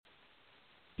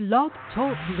Blog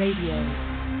Talk Radio.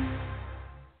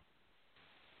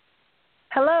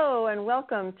 Hello and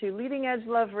welcome to Leading Edge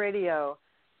Love Radio.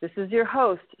 This is your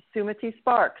host, Sumati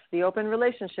Sparks, the Open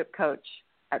Relationship Coach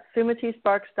at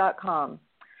sumatisparks.com.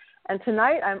 And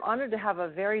tonight I'm honored to have a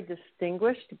very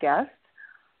distinguished guest.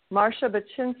 Marcia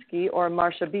Baczynski, or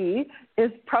Marcia B,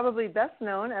 is probably best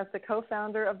known as the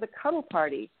co-founder of the Cuddle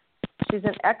Party. She's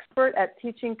an expert at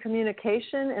teaching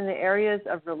communication in the areas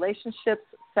of relationships,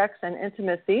 sex, and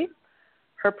intimacy.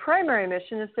 Her primary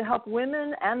mission is to help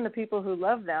women and the people who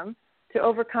love them to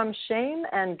overcome shame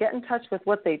and get in touch with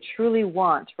what they truly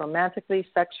want, romantically,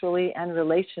 sexually, and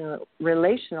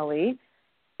relationally,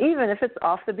 even if it's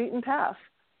off the beaten path.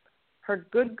 Her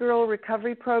Good Girl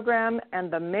Recovery Program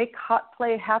and the Make Hot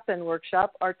Play Happen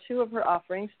workshop are two of her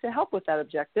offerings to help with that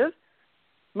objective.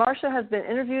 Marcia has been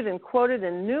interviewed and quoted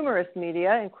in numerous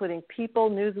media, including People,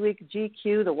 Newsweek,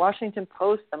 GQ, The Washington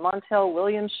Post, The Montel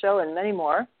Williams Show, and many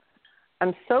more.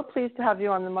 I'm so pleased to have you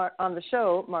on the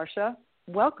show, Marcia.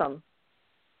 Welcome.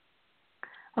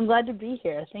 I'm glad to be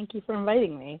here. Thank you for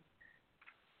inviting me.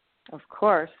 Of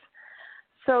course.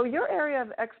 So your area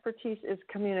of expertise is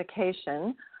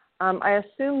communication. I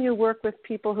assume you work with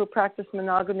people who practice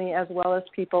monogamy as well as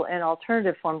people in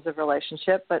alternative forms of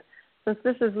relationship, but since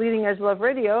this is Leading Edge Love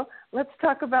Radio, let's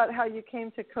talk about how you came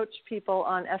to coach people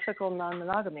on ethical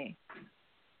non-monogamy.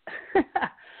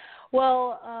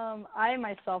 Well, I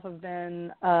myself have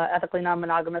been ethically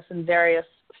non-monogamous in various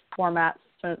formats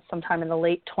since sometime in the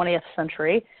late 20th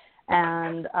century.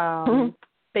 And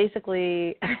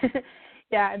basically,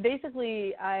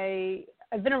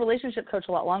 I've been a relationship coach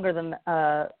a lot longer than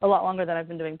I've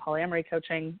been doing polyamory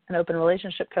coaching and open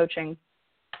relationship coaching.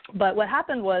 But what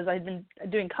happened was I'd been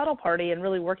doing Cuddle Party and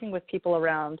really working with people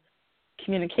around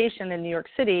communication in New York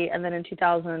City. And then in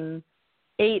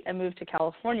 2008, I moved to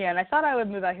California. And I thought I would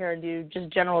move out here and do just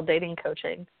general dating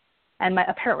coaching. And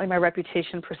apparently my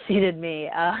reputation preceded me,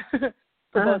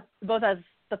 both as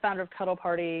the founder of Cuddle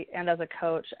Party and as a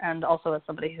coach, and also as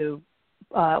somebody who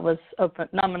was open,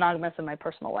 non-monogamous in my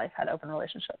personal life, had open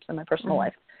relationships in my personal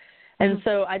life. And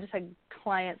so I just had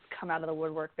clients come out of the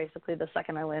woodwork basically the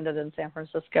second I landed in San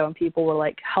Francisco, and people were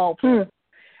like, help. And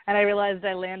I realized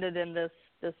I landed in this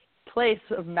place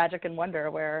of magic and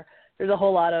wonder where there's a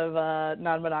whole lot of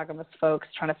non-monogamous folks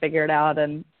trying to figure it out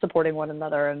and supporting one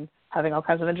another and having all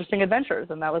kinds of interesting adventures.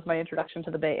 And that was my introduction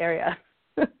to the Bay Area.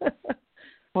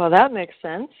 Well, that makes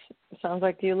sense. It sounds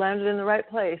like you landed in the right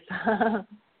place.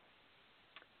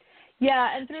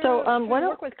 Yeah, and through the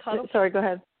work with Cuddle... Sorry, go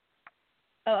ahead.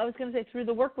 Oh, I was going to say through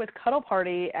the work with Cuddle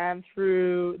Party and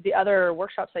through the other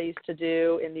workshops I used to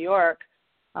do in New York,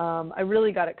 I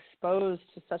really got exposed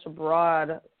to such a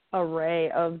broad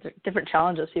array of different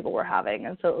challenges people were having.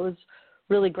 And so it was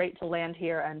really great to land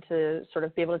here and to sort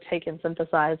of be able to take and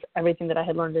synthesize everything that I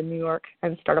had learned in New York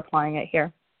and start applying it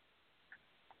here.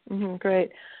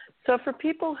 Great. So for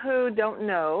people who don't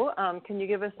know, can you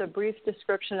give us a brief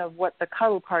description of what the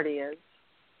Cuddle Party is?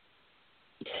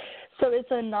 So it's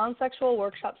a non-sexual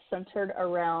workshop centered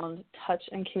around touch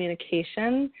and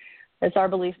communication. It's our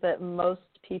belief that most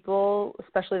people,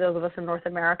 especially those of us in North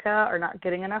America, are not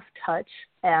getting enough touch.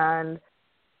 And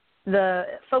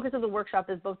the focus of the workshop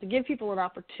is both to give people an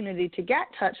opportunity to get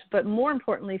touch, but more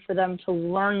importantly for them to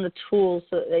learn the tools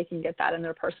so that they can get that in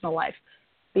their personal life.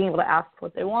 Being able to ask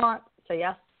what they want, say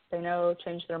yes, say no,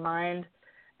 change their mind,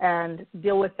 and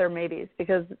deal with their maybes,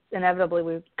 because inevitably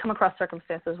we come across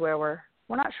circumstances where we're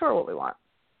not sure what we want.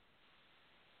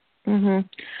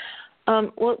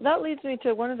 Well, that leads me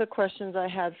to one of the questions I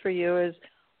had for you is,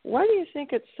 why do you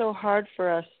think it's so hard for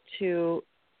us to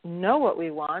know what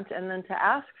we want and then to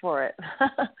ask for it?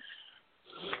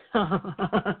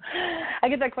 I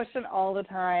get that question all the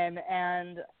time,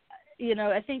 and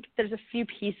I think there's a few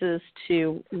pieces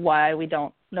to why we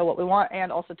don't know what we want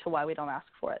and also to why we don't ask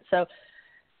for it. So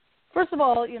first of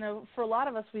all, for a lot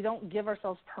of us, we don't give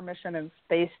ourselves permission and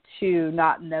space to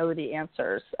not know the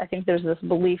answers. I think there's this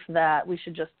belief that we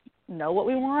should just know what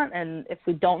we want, and if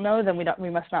we don't know, then we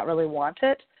must not really want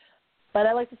it. But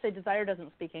I like to say desire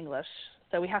doesn't speak English.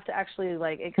 So we have to actually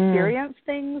experience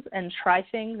things and try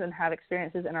things and have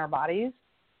experiences in our bodies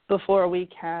before we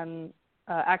can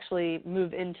actually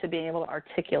move into being able to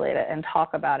articulate it and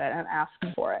talk about it and ask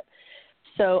for it.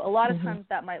 So a lot of times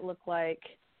that might look like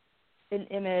an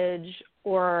image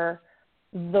or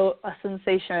a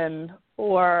sensation,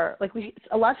 or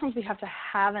a lot of times we have to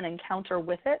have an encounter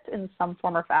with it in some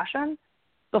form or fashion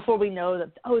before we know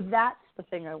that, that's the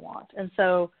thing I want. And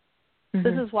so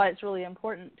this is why it's really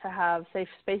important to have safe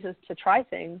spaces to try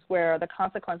things where the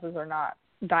consequences are not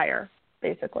dire,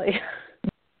 basically.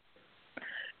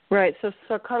 Right. So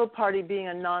Cuddle Party being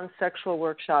a non-sexual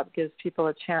workshop gives people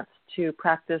a chance to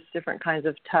practice different kinds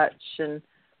of touch and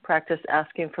practice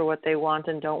asking for what they want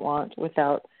and don't want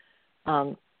without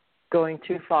going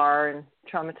too far and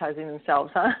traumatizing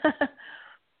themselves, huh?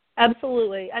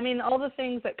 Absolutely. I mean, all the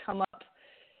things that come up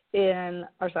in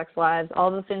our sex lives,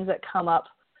 all the things that come up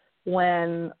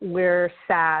when we're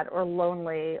sad or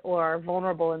lonely or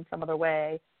vulnerable in some other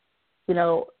way, you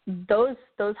know, those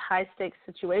high stakes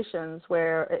situations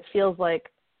where it feels like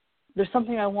there's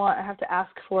something I want, I have to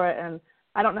ask for it, and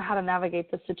I don't know how to navigate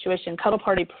the situation. Cuddle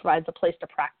Party provides a place to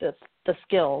practice the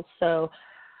skills. So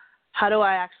how do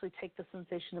I actually take the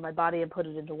sensation in my body and put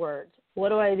it into words? What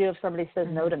do I do if somebody says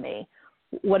no to me?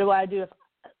 What do I do if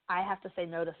I have to say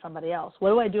no to somebody else? What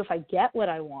do I do if I get what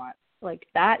I want? Like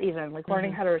that even, like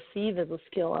learning how to receive is a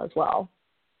skill as well.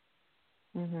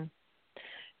 Mm-hmm.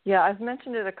 Yeah, I've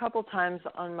mentioned it a couple times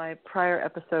on my prior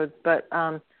episodes, but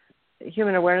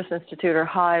Human Awareness Institute, or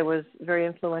HI, was very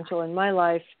influential in my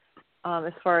life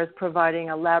as far as providing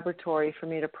a laboratory for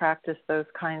me to practice those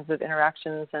kinds of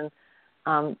interactions. And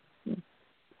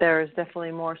there is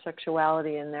definitely more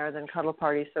sexuality in there than Cuddle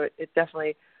Party, so it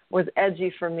definitely was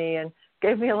edgy for me and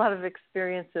gave me a lot of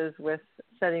experiences with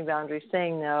setting boundaries,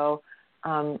 saying no,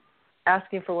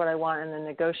 asking for what I want, and then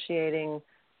negotiating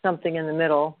something in the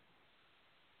middle.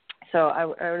 So I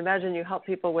would imagine you help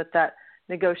people with that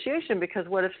negotiation, because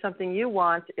what if something you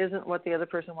want isn't what the other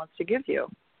person wants to give you?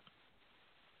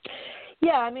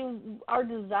 Yeah, I mean, our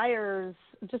desires,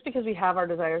 just because we have our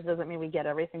desires doesn't mean we get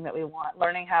everything that we want.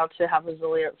 Learning how to have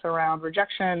resilience around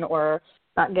rejection or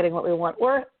not getting what we want,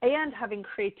 and having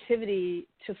creativity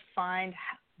to find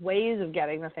ways of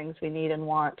getting the things we need and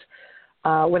want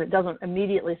when it doesn't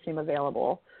immediately seem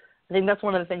available. I think that's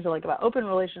one of the things I like about open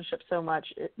relationships so much.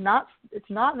 It's not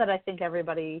that I think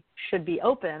everybody should be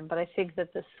open, but I think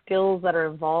that the skills that are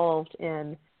involved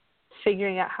in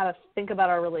figuring out how to think about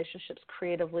our relationships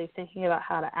creatively, thinking about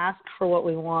how to ask for what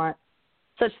we want,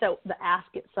 such that the ask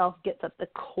itself gets at the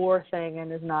core thing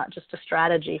and is not just a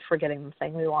strategy for getting the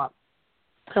thing we want.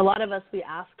 So a lot of us, we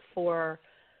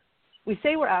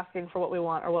say we're asking for what we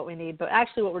want or what we need, but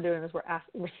actually what we're doing is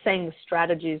we're saying the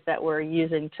strategies that we're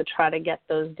using to try to get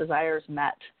those desires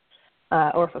met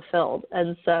or fulfilled.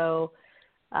 And so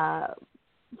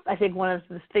I think one of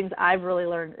the things I've really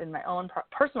learned in my own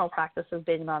personal practice of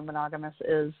being non-monogamous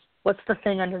is what's the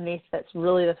thing underneath that's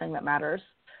really the thing that matters,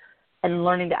 and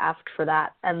learning to ask for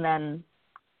that and then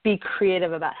be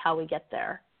creative about how we get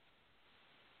there.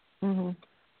 Mm-hmm.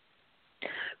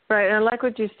 Right, and I like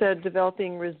what you said,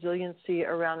 developing resiliency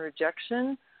around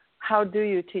rejection. How do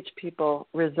you teach people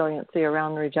resiliency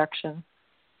around rejection?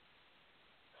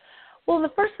 Well,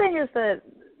 the first thing is that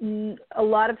a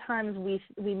lot of times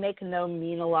we make no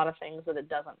mean a lot of things that it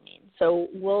doesn't mean. So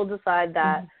we'll decide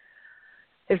that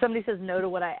if somebody says no to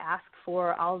what I ask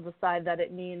for, I'll decide that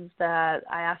it means that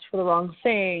I asked for the wrong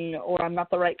thing, or I'm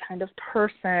not the right kind of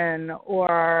person,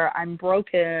 or I'm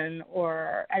broken,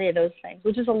 or any of those things,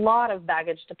 which is a lot of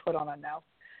baggage to put on a no,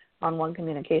 on one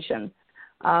communication.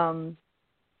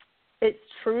 It's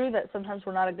true that sometimes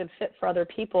we're not a good fit for other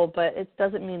people, but it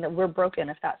doesn't mean that we're broken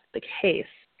if that's the case.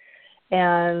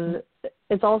 And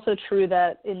it's also true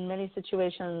that in many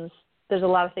situations, there's a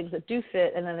lot of things that do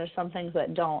fit, and then there's some things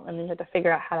that don't, and you have to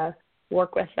figure out how to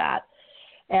work with that.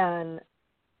 And,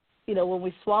 you know, when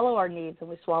we swallow our needs and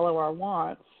we swallow our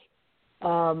wants,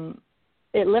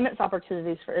 it limits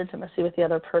opportunities for intimacy with the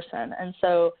other person. And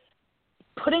so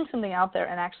putting something out there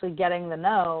and actually getting the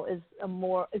no is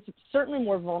it's certainly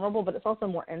more vulnerable, but it's also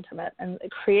more intimate, and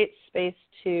it creates space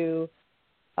to,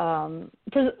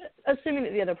 assuming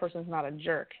that the other person's not a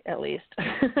jerk, at least,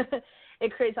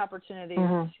 it creates opportunities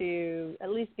to at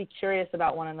least be curious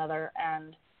about one another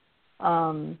and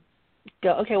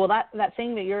go, okay, well, that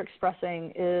thing that you're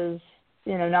expressing is,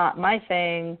 you know, not my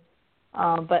thing,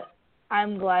 but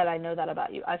I'm glad I know that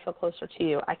about you. I feel closer to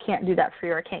you. I can't do that for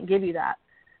you. I can't give you that,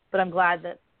 but I'm glad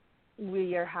that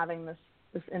we are having this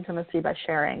intimacy by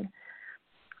sharing.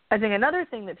 I think another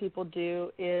thing that people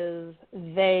do is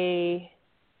they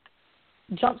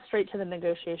jump straight to the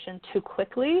negotiation too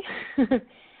quickly.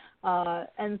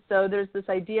 And so there's this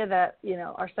idea that, you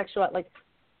know, our sexual, like,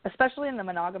 especially in the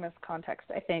monogamous context,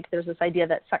 I think there's this idea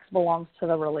that sex belongs to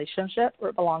the relationship, or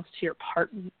it belongs to your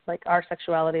partner, like our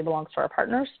sexuality belongs to our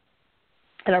partners,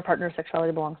 and our partner's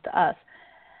sexuality belongs to us.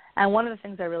 And one of the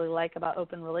things I really like about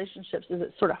open relationships is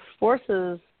it sort of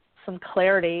forces some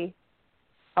clarity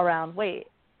around, wait,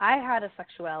 I had a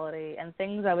sexuality and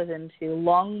things I was into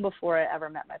long before I ever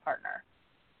met my partner.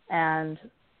 And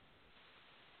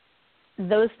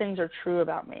those things are true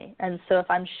about me. And so if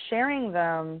I'm sharing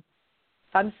them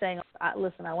I'm saying,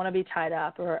 listen, I want to be tied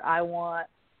up, or I want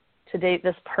to date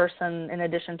this person in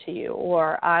addition to you,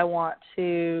 or I want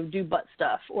to do butt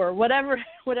stuff, or whatever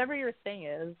your thing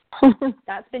is,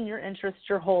 that's been your interest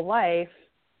your whole life.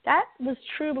 That was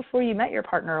true before you met your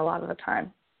partner a lot of the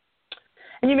time.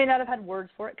 And you may not have had words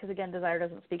for it because, again, desire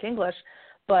doesn't speak English,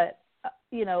 but,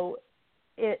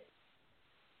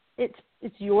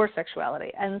 it's your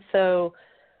sexuality. And so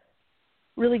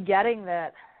really getting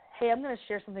that, hey, I'm going to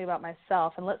share something about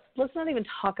myself, and let's not even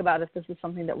talk about if this is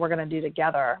something that we're going to do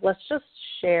together. Let's just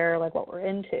share, like, what we're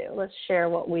into. Let's share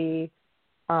what we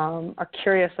are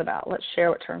curious about. Let's share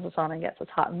what turns us on and gets us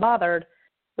hot and bothered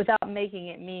without making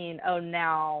it mean, oh,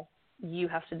 now you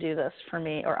have to do this for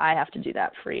me or I have to do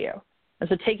that for you. And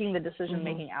so taking the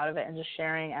decision-making out of it and just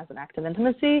sharing as an act of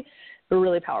intimacy is a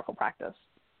really powerful practice.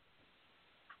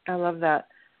 I love that.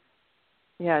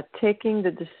 Yeah, taking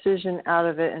the decision out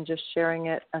of it and just sharing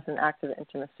it as an act of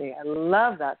intimacy. I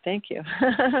love that. Thank you.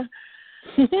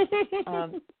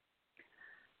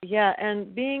 Yeah,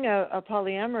 and being a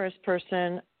polyamorous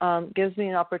person gives me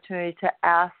an opportunity to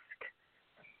ask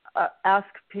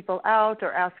people out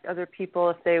or ask other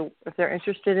people if they're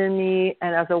interested in me.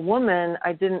 And as a woman,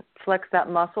 I didn't flex that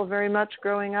muscle very much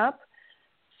growing up,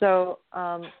 so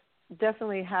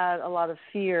definitely had a lot of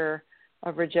fear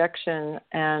of rejection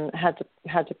and had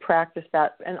to practice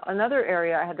that. And another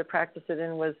area I had to practice it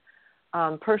in was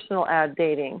personal ad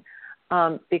dating,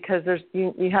 because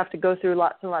you have to go through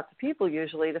lots and lots of people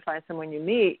usually to find someone you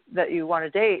meet that you want to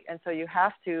date, and so you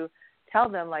have to tell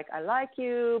them, like, I like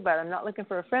you, but I'm not looking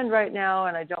for a friend right now,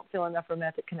 and I don't feel enough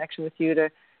romantic connection with you to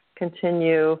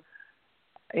continue,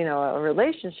 a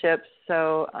relationship,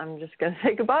 so I'm just going to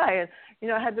say goodbye. And,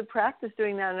 I had to practice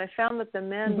doing that, and I found that the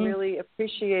men really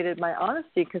appreciated my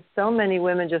honesty, because so many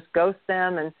women just ghost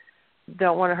them and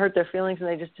don't want to hurt their feelings, and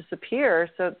they just disappear.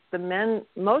 So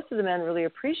most of the men really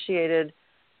appreciated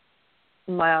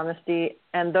my honesty,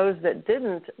 and those that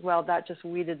didn't, well, that just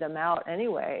weeded them out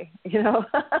anyway,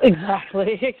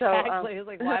 Exactly. So, it's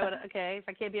like, why would if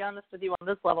I can't be honest with you on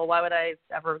this level, why would I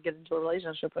ever get into a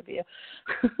relationship with you?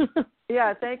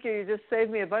 Yeah, thank you. You just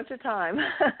saved me a bunch of time.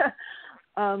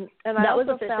 And I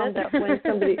also found that when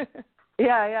somebody, and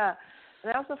I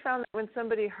also found that when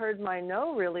somebody heard my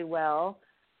no really well,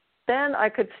 then I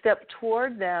could step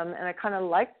toward them, and I kind of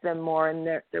liked them more, and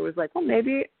there was like, well,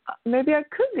 maybe I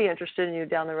could be interested in you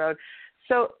down the road.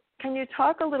 So can you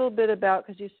talk a little bit about,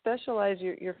 because you specialize,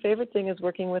 your favorite thing is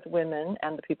working with women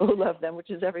and the people who love them, which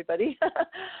is everybody.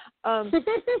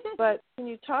 But can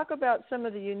you talk about some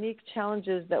of the unique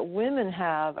challenges that women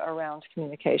have around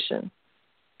communication?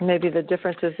 Maybe the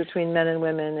differences between men and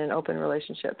women in open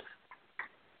relationships.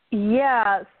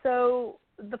 Yeah, so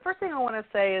the first thing I want to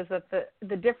say is that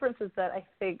the differences that I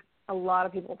think a lot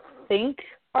of people think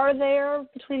are there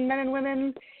between men and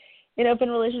women in open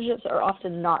relationships are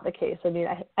often not the case. I mean,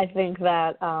 I think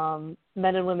that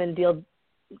men and women deal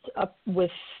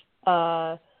with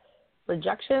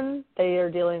rejection. They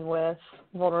are dealing with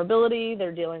vulnerability.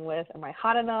 They're dealing with, am I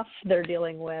hot enough? They're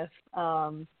dealing with,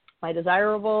 am I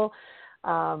desirable?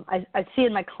 I see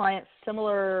in my clients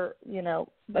similar,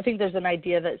 I think there's an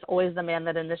idea that it's always the man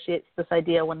that initiates this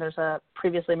idea when there's a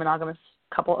previously monogamous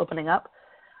couple opening up.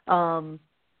 And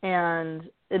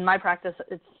in my practice,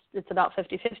 it's about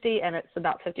 50-50, and it's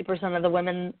about 50% of the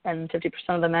women and 50%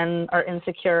 of the men are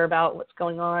insecure about what's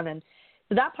going on. And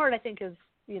that part, I think, is,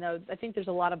 I think there's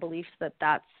a lot of beliefs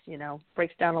that's,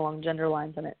 breaks down along gender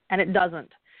lines, and it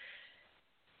doesn't.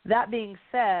 That being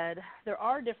said, there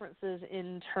are differences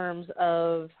in terms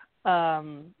of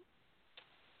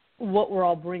what we're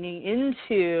all bringing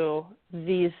into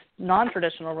these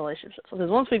non-traditional relationships. Because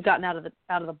once we've gotten out of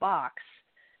the box,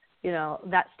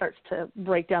 that starts to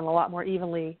break down a lot more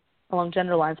evenly along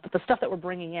gender lines. But the stuff that we're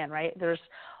bringing in, right? There's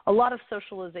a lot of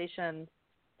socialization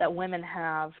that women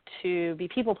have to be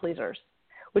people pleasers,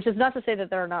 which is not to say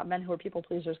that there are not men who are people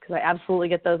pleasers, because I absolutely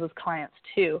get those as clients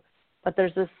too. But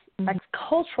there's this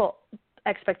cultural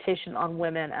expectation on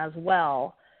women as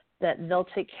well that they'll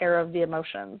take care of the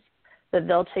emotions, that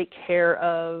they'll take care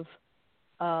of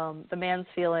the man's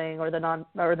feeling or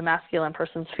the masculine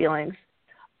person's feelings.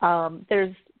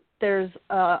 There's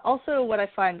also what I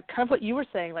find, kind of what you were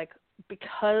saying, like,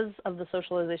 because of the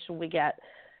socialization we get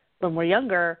when we're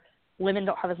younger, women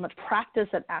don't have as much practice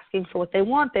at asking for what they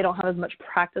want. They don't have as much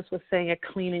practice with saying a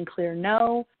clean and clear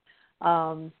no.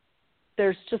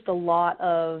 There's just a lot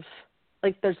of,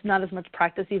 there's not as much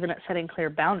practice even at setting clear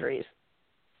boundaries.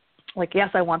 Like, yes,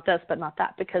 I want this, but not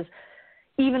that, because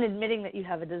even admitting that you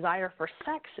have a desire for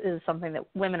sex is something that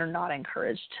women are not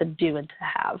encouraged to do and to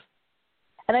have.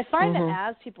 And I find that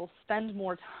as people spend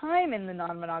more time in the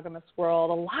non-monogamous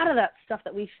world, a lot of that stuff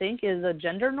that we think is a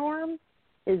gender norm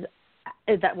is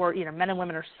that we're, men and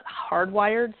women are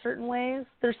hardwired certain ways.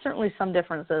 There's certainly some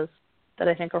differences that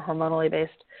I think are hormonally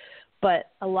based. But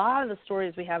a lot of the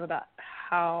stories we have about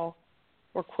how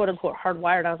we're quote-unquote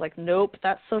hardwired, I was like, nope,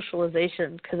 that's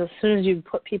socialization. Because as soon as you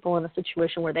put people in a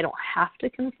situation where they don't have to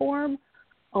conform,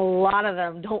 a lot of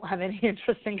them don't have any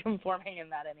interest in conforming in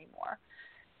that anymore,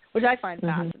 which I find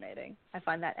fascinating. I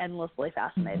find that endlessly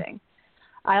fascinating.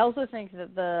 I also think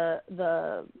that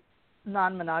the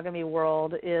non-monogamy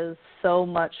world is so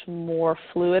much more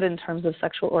fluid in terms of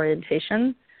sexual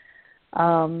orientation.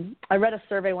 I read a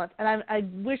survey once, and I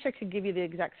wish I could give you the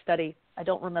exact study. I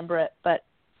don't remember it, but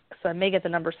so I may get the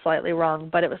numbers slightly wrong,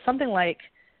 but it was something like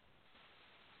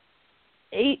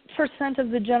 8%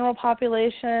 of the general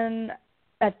population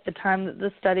at the time that the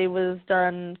study was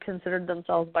done considered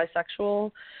themselves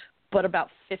bisexual, but about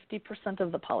 50%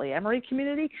 of the polyamory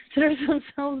community considers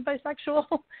themselves bisexual,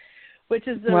 which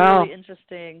is a really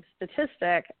interesting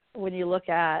statistic when you look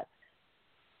at,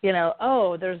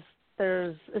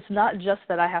 it's not just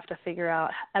that I have to figure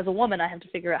out, as a woman, I have to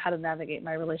figure out how to navigate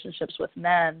my relationships with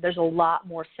men. There's a lot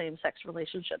more same-sex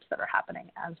relationships that are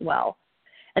happening as well.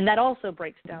 And that also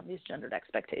breaks down these gendered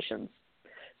expectations.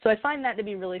 So I find that to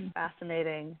be really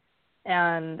fascinating.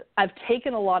 And I've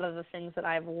taken a lot of the things that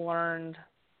I've learned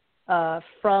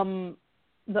from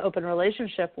the open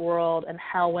relationship world and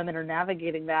how women are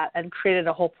navigating that and created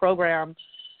a whole program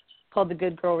called the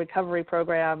Good Girl Recovery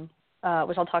Program,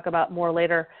 which I'll talk about more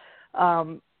later.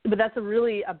 But that's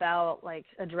really about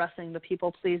addressing the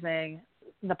people pleasing,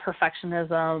 the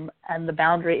perfectionism, and the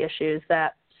boundary issues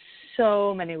that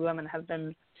so many women have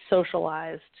been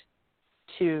socialized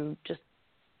to just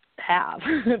have,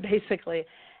 basically.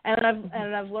 And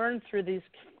I've learned through the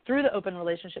open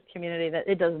relationship community that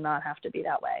it does not have to be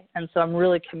that way. And so I'm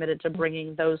really committed to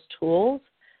bringing those tools,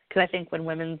 because I think when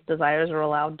women's desires are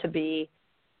allowed to be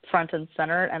front and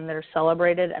center and they're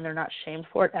celebrated and they're not shamed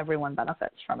for it, everyone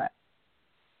benefits from it.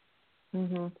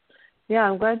 Yeah,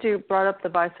 I'm glad you brought up the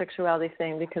bisexuality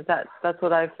thing, because that's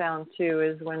what I've found too,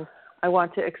 is when I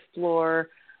want to explore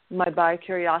my bi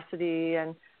curiosity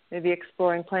and maybe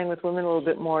exploring playing with women a little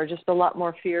bit more, just a lot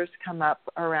more fears come up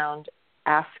around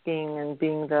asking and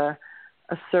being the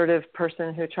assertive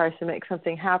person who tries to make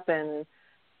something happen.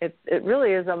 It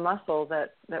really is a muscle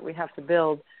that we have to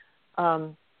build.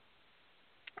 And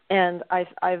I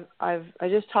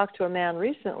just talked to a man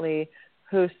recently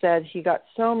who said he got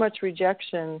so much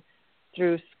rejection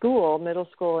through school, middle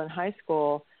school and high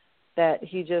school, that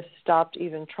he just stopped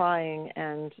even trying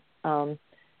and,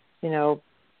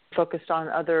 focused on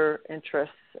other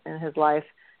interests in his life.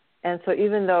 And so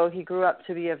even though he grew up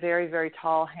to be a very, very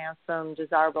tall, handsome,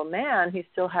 desirable man, he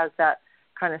still has that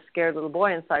kind of scared little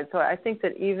boy inside. So I think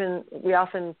that even we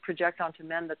often project onto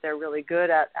men that they're really good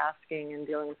at asking and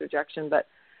dealing with rejection, but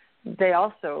they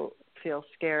also feel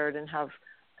scared and have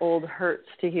old hurts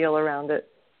to heal around it.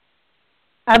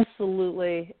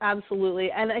 Absolutely.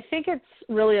 And I think it's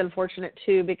really unfortunate,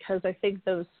 too, because I think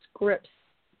those scripts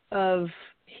of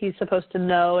he's supposed to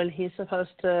know and he's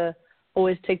supposed to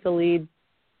always take the lead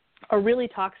are really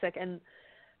toxic. And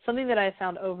something that I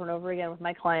found over and over again with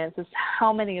my clients is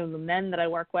how many of the men that I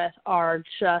work with are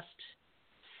just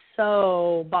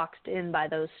so boxed in by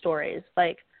those stories.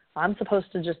 Like, I'm supposed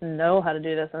to just know how to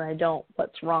do this, and I don't.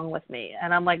 What's wrong with me?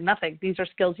 And I'm like, nothing. These are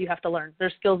skills you have to learn.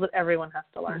 They're skills that everyone has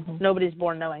to learn. Nobody's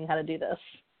born knowing how to do this.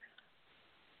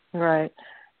 Right.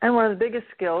 And one of the biggest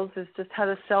skills is just how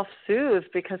to self-soothe,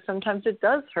 because sometimes it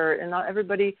does hurt. And not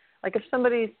everybody, like if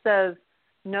somebody says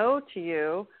no to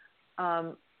you,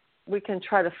 we can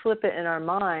try to flip it in our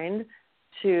mind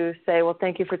to say, well,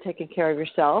 thank you for taking care of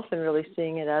yourself, and really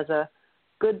seeing it as a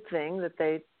good thing that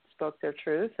they spoke their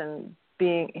truth. And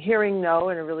hearing no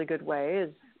in a really good way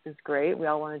is great. We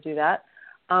all want to do that.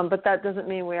 But that doesn't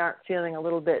mean we aren't feeling a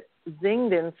little bit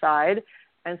zinged inside.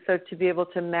 And so to be able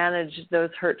to manage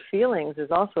those hurt feelings is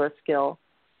also a skill.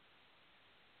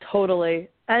 Totally.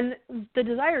 And the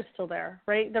desire is still there,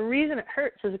 right? The reason it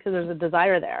hurts is because there's a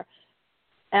desire there.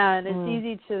 And it's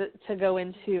easy to go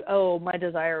into, oh, my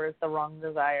desire is the wrong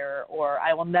desire, or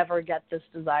I will never get this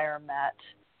desire met.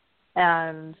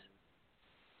 And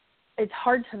it's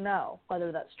hard to know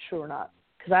whether that's true or not,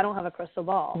 because I don't have a crystal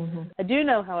ball. I do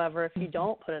know, however, if you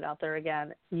don't put it out there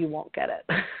again, you won't get it.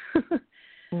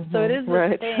 So it is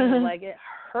this thing, like it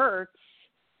hurts.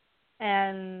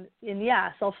 And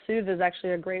yeah, self-soothe is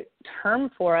actually a great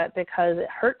term for it, because it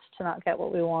hurts to not get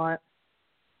what we want.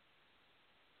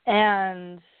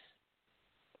 And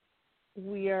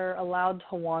we are allowed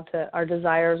to want it. Our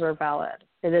desires are valid.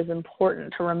 it is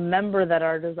important to remember that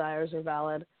our desires are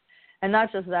valid. And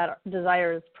not just that,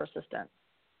 desire is persistent.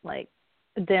 Like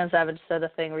Dan Savage said a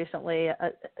thing recently,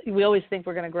 we always think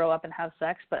we're going to grow up and have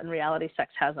sex, but in reality,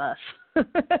 sex has us.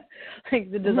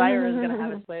 Like the desire is going to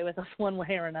have its way with us one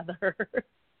way or another.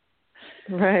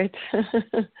 Right.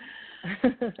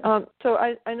 So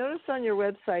I noticed on your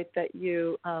website that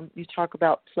you talk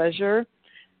about pleasure,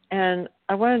 and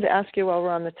I wanted to ask you while we're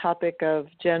on the topic of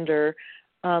gender,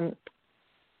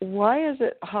 why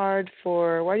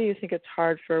do you think it's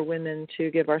hard for women to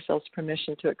give ourselves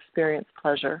permission to experience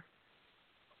pleasure?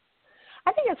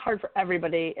 I think it's hard for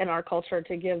everybody in our culture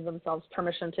to give themselves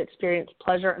permission to experience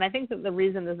pleasure. And I think that the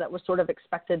reason is that we're sort of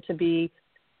expected to be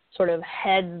sort of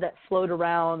heads that float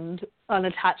around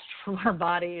unattached from our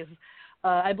bodies.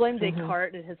 I blame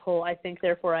Descartes and his whole "I think,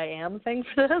 therefore I am" thing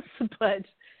for this, but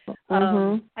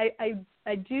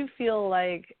I do feel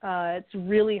like it's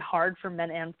really hard for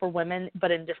men and for women, but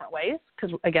in different ways,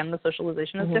 because, again, the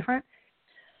socialization is different.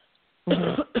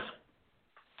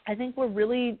 I think we're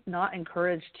really not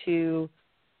encouraged to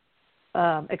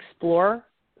explore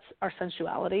our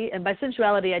sensuality. And by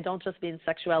sensuality, I don't just mean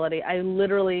sexuality. I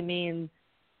literally mean,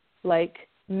 like,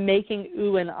 making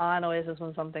ooh and ah noises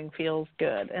when something feels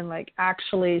good and, like,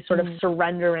 actually sort of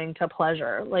surrendering to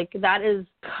pleasure. Like, that is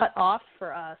cut off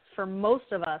for us, for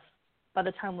most of us, by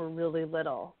the time we're really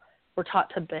little. We're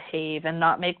taught to behave and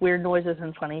not make weird noises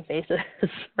and funny faces,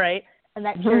 right? And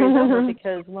that carries over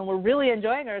because when we're really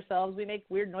enjoying ourselves, we make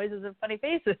weird noises and funny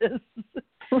faces.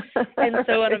 And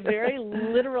so at a very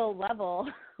literal level,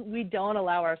 we don't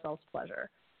allow ourselves pleasure.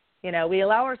 You know, we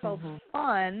allow ourselves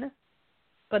fun,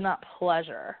 but not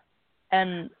pleasure.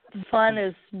 And fun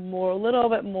is a little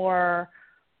bit more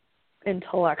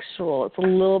intellectual. It's a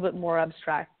little bit more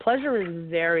abstract. Pleasure is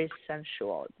very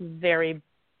sensual. It's very,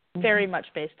 very much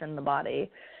based in the body.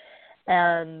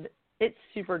 And it's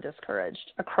super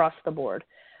discouraged across the board.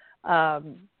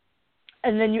 And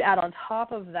then you add on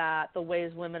top of that the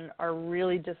ways women are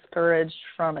really discouraged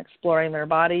from exploring their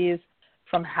bodies,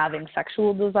 from having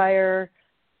sexual desire,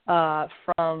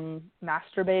 from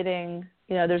masturbating.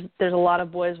 You know, there's a lot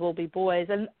of boys will be boys.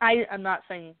 And I'm not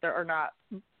saying there are not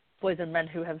boys and men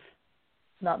who have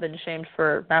not been shamed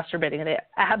for masturbating. They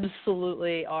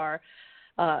absolutely are,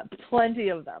 plenty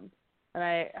of them. And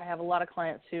I have a lot of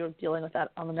clients who are dealing with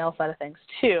that on the male side of things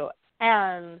too.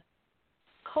 And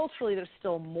culturally, there's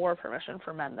still more permission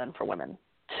for men than for women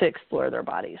to explore their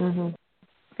bodies. You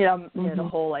know, the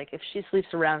whole, like, if she sleeps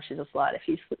around, she's a slut.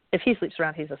 If he sleeps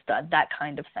around, he's a stud. That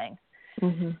kind of thing.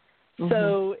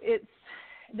 So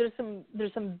there's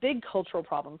some big cultural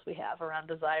problems we have around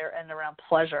desire and around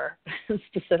pleasure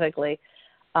specifically.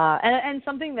 And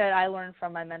something that I learned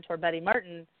from my mentor, Betty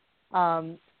Martin,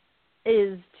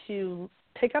 is to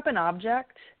pick up an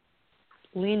object,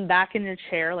 lean back in your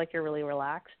chair like you're really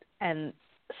relaxed, and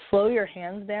slow your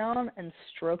hands down and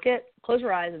stroke it. Close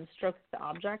your eyes and stroke the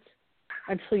object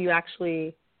until you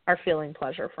actually are feeling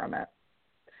pleasure from it.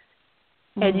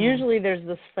 And usually there's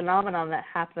this phenomenon that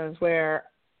happens where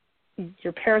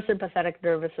your parasympathetic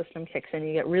nervous system kicks in.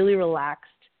 You get really relaxed.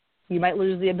 You might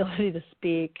lose the ability to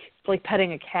speak. It's like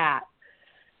petting a cat.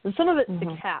 And some of it's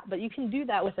the cat, but you can do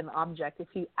that with an object if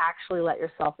you actually let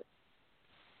yourself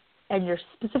and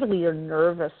specifically your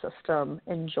nervous system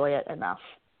enjoy it enough.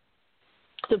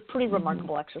 It's a pretty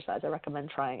remarkable exercise. I recommend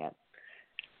trying it.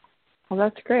 Well,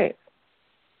 that's great.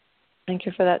 Thank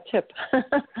you for that tip.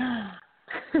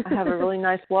 I have a really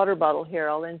nice water bottle here.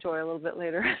 I'll enjoy a little bit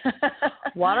later.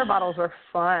 Water bottles are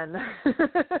fun.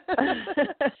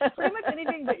 Pretty much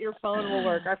anything but your phone will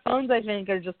work. Our phones, I think,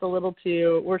 are just a little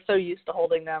too, we're so used to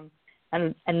holding them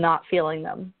and not feeling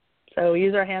them. So we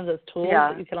use our hands as tools,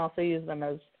 but you can also use them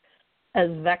as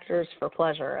vectors for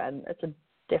pleasure, and it's a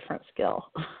different skill.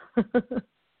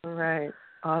 Right.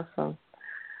 Awesome.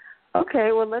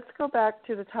 Okay, well, let's go back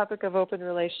to the topic of open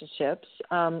relationships.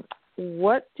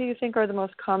 What do you think are the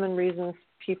most common reasons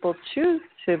people choose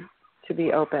to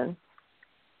be open?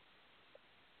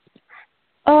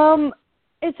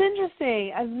 It's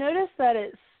interesting. I've noticed that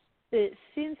it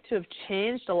seems to have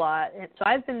changed a lot. So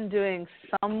I've been doing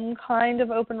some kind of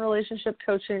open relationship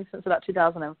coaching since about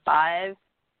 2005,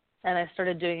 and I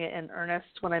started doing it in earnest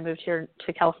when I moved here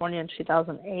to California in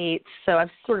 2008. So I've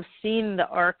sort of seen the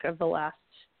arc of the last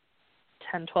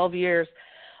 10, 12 years.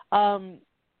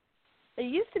 It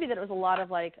used to be that it was a lot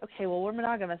of like, okay, well, we're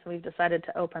monogamous and we've decided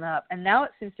to open up. And now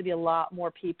it seems to be a lot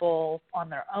more people on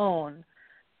their own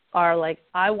are like,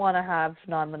 I want to have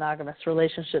non-monogamous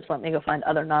relationships. Let me go find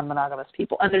other non-monogamous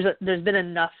people. And there's been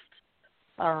enough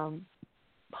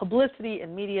publicity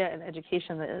and media and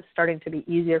education that is starting to be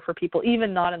easier for people,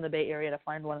 even not in the Bay Area, to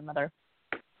find one another.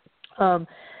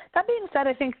 That being said,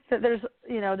 I think that there's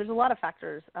a lot of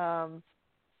factors.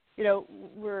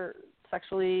 We're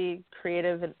sexually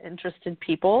creative and interested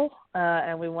people,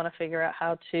 and we want to figure out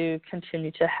how to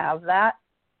continue to have that.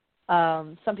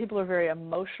 Some people are very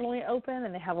emotionally open,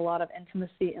 and they have a lot of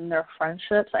intimacy in their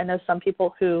friendships. I know some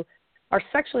people who are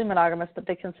sexually monogamous, but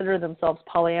they consider themselves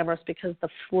polyamorous because the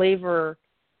flavor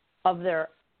of their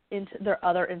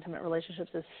other intimate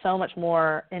relationships is so much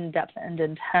more in-depth and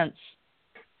intense,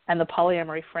 and the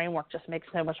polyamory framework just makes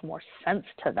so much more sense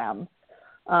to them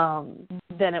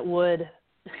than it would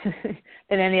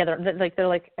than any other. Like, they're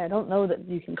like, I don't know that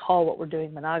you can call what we're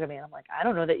doing monogamy. And I'm like, I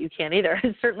don't know that you can either.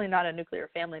 It's certainly not a nuclear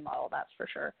family model, that's for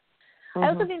sure. I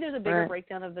also think there's a bigger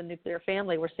breakdown of the nuclear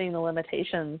family. We're seeing the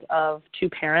limitations of two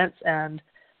parents and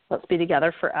let's be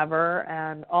together forever,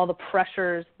 and all the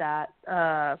pressures that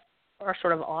are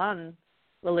sort of on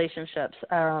relationships.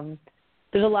 There's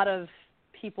a lot of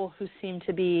people who seem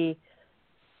to be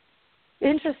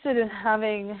interested in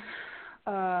having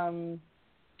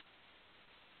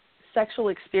sexual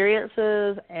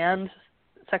experiences and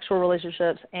sexual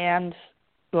relationships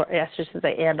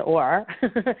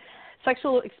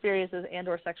sexual experiences and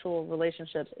or sexual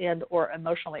relationships and or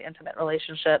emotionally intimate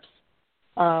relationships,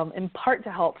 in part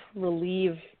to help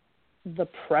relieve the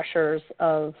pressures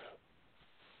of,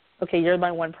 okay, you're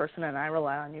my one person and I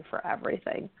rely on you for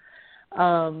everything.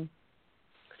 So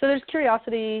there's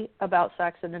curiosity about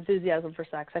sex and enthusiasm for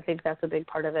sex. I think that's a big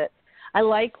part of it. I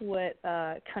like what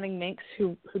Cunning Minx,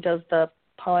 who does the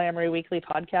Polyamory Weekly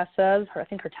podcast, says. I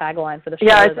think her tagline for the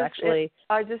show is actually...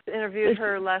 I just interviewed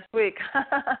her last week.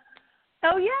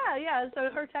 Oh, yeah. So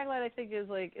her tagline, I think, is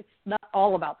like, it's not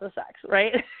all about the sex,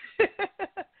 right?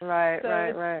 Right.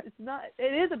 It's not.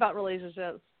 It is about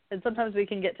relationships. And sometimes we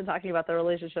can get to talking about the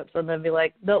relationships and then be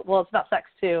like, no, well, it's about sex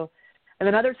too. And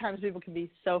then other times people can be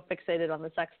so fixated on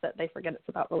the sex that they forget it's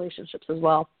about relationships as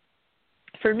well.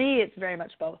 For me, it's very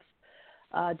much both.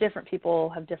 Different people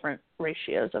have different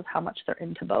ratios of how much they're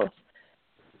into both.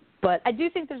 But I do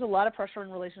think there's a lot of pressure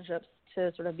in relationships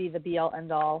to sort of be the be-all,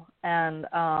 end-all. And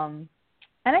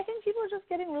I think people are just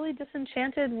getting really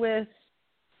disenchanted with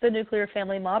the nuclear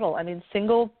family model. I mean,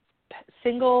 single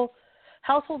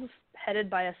households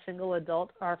headed by a single adult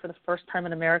are, for the first time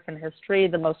in American history,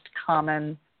 the most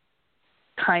common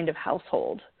kind of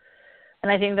household.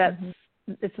 And I think that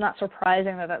it's not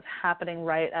surprising that that's happening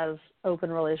right as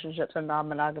open relationships and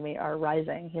non-monogamy are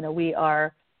rising. We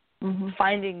are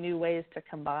finding new ways to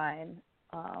combine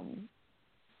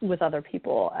with other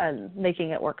people and making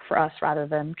it work for us rather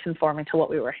than conforming to what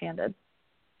we were handed.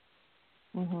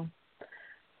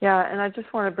 Yeah, and I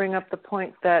just want to bring up the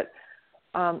point that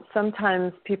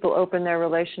sometimes people open their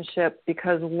relationship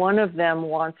because one of them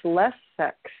wants less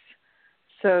sex.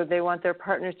 So they want their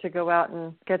partner to go out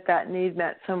and get that need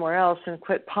met somewhere else and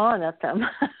quit pawing at them.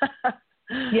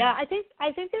 Yeah, I think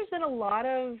there's been a lot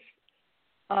of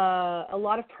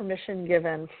permission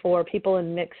given for people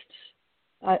in mixed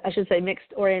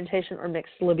orientation or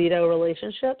mixed libido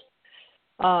relationships.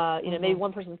 Maybe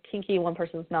one person's kinky, one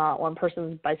person's not. One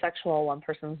person's bisexual, one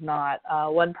person's not.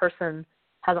 One person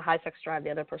has a high sex drive,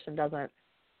 the other person doesn't.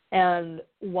 And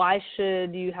why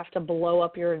should you have to blow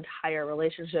up your entire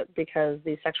relationship because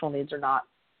these sexual needs are not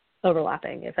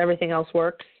overlapping? If everything else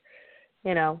works,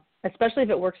 especially if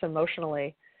it works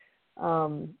emotionally.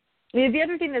 The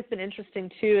other thing that's been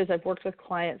interesting, too, as I've worked with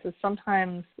clients, is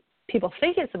sometimes people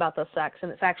think it's about the sex,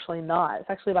 and it's actually not. It's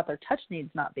actually about their touch needs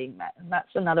not being met. And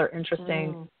that's another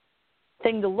interesting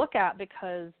thing to look at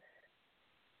because,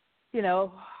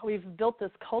 we've built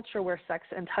this culture where sex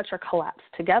and touch are collapsed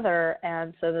together.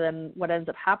 And so then what ends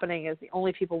up happening is the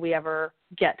only people we ever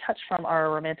get touch from are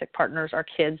our romantic partners, our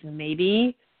kids,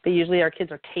 maybe. But usually our kids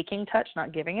are taking touch,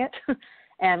 not giving it.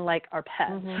 And like our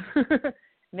pets,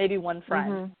 maybe one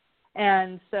friend.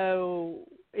 And so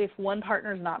if one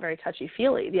partner is not very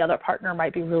touchy-feely, the other partner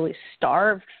might be really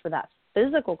starved for that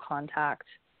physical contact.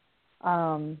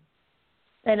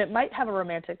 And it might have a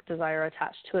romantic desire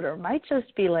attached to it, or it might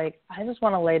just be like, I just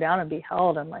want to lay down and be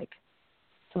held and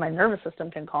so my nervous system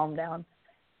can calm down.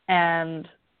 And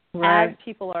as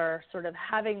people are sort of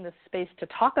having this space to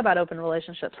talk about open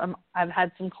relationships, I've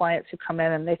had some clients who come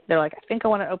in and they're like, I think I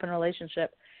want an open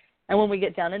relationship. And when we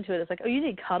get down into it, it's like, oh, you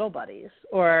need cuddle buddies,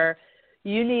 or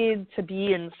you need to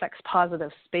be in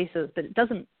sex-positive spaces, but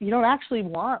you don't actually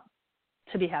want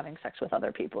to be having sex with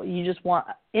other people. You just want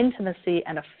intimacy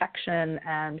and affection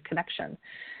and connection.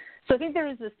 So I think there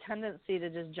is this tendency to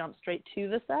just jump straight to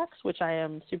the sex, which I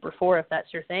am super for if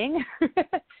that's your thing.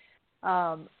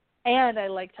 And I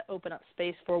like to open up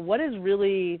space for what is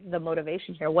really the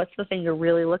motivation here. What's the thing you're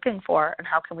really looking for, and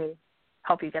how can we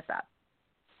help you get that?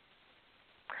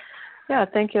 Yeah,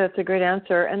 thank you. That's a great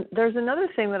answer. And there's another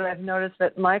thing that I've noticed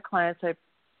that my clients, I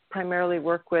primarily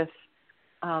work with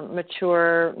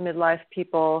mature midlife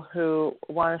people who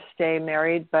want to stay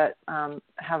married but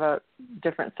have a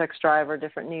different sex drive or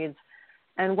different needs.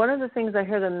 And one of the things I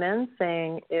hear the men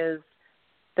saying is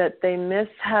that they miss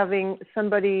having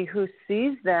somebody who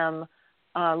sees them,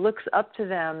 looks up to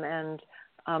them, and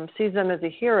sees them as a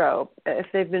hero. If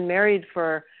they've been married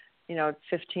for,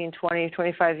 15, 20,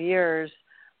 25 years,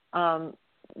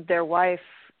 their wife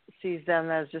sees them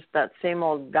as just that same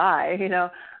old guy,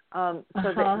 So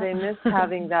they miss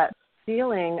having that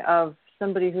feeling of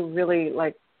somebody who really,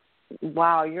 like,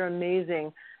 wow, you're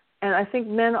amazing. And I think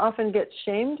men often get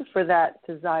shamed for that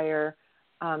desire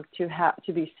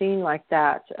to be seen like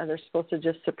that. They're supposed to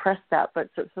just suppress that. But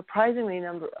a surprisingly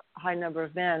high number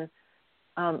of men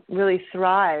really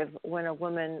thrive when a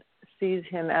woman sees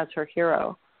him as her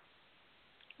hero.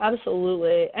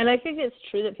 Absolutely. And I think it's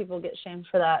true that people get shamed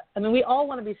for that. I mean, we all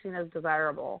want to be seen as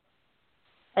desirable.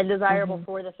 And desirable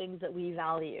for the things that we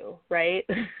value, right?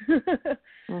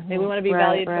 Maybe we want to be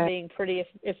valued for being pretty,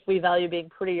 if we value being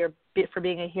pretty, or for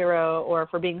being a hero, or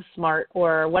for being smart,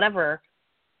 or whatever,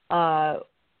 for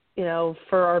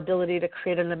our ability to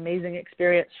create an amazing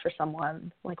experience for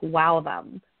someone, like wow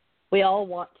them. We all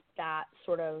want that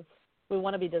we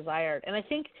want to be desired. And I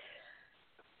think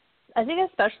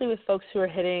especially with folks who are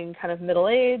hitting kind of middle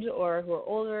age or who are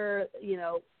older,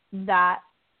 that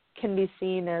can be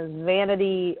seen as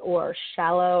vanity or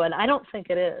shallow, and I don't think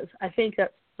it is. I think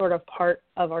that's sort of part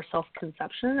of our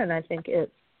self-conception, and I think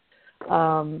it's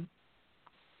an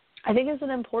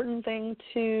important thing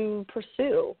to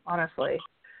pursue, honestly.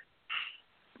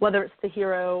 Whether it's the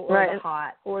hero or the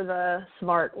hot or the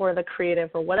smart or the creative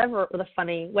or whatever, or the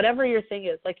funny, whatever your thing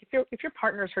is. Like if your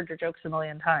partner's heard your jokes a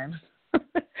million times,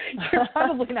 you're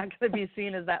probably not going to be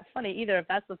seen as that funny either, if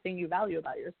that's the thing you value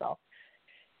about yourself.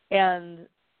 And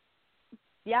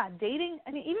yeah, dating,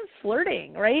 I mean, even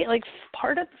flirting, right? Like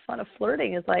part of the fun of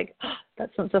flirting is like that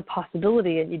sense of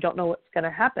possibility, and you don't know what's going to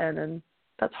happen, and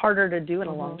that's harder to do in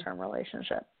a long-term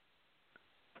relationship.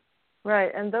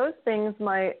 Right, and those things,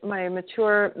 my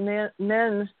mature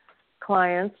men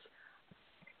clients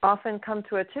often come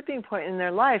to a tipping point in their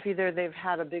life. Either they've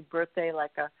had a big birthday,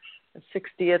 like a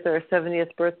 60th or a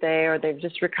 70th birthday, or they've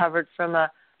just recovered from a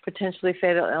potentially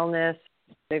fatal illness,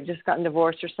 they've just gotten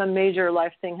divorced, or some major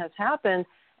life thing has happened,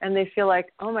 and they feel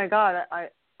like, oh my God,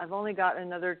 I've only got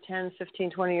another 10,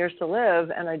 15, 20 years to live,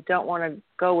 and I don't want to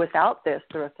go without this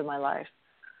the rest of my life.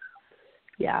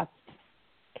 Yeah.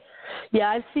 Yeah,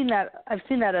 I've seen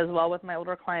that as well with my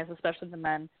older clients, especially the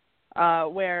men,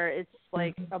 where it's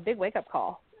like a big wake-up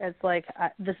call. It's like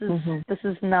this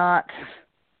is not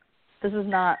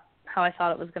how I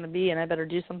thought it was going to be, and I better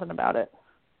do something about it.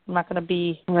 I'm not going to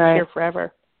be here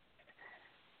forever.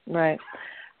 Right.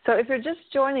 So if you're just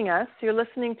joining us, you're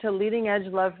listening to Leading Edge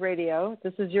Love Radio.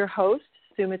 This is your host,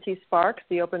 Sumati Sparks,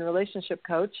 the Open Relationship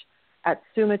Coach at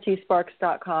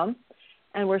sumatisparks.com.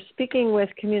 And we're speaking with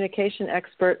communication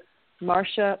expert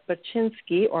Marcia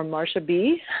Baczynski, or Marcia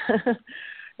B,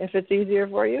 if it's easier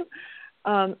for you,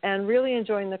 and really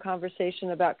enjoying the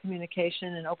conversation about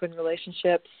communication and open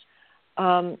relationships.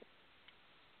 I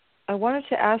wanted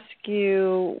to ask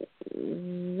you,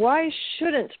 why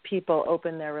shouldn't people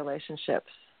open their relationships?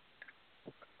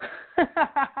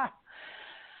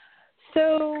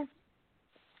 So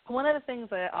one of the things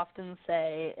I often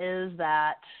say is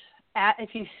that if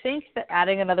you think that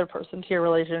adding another person to your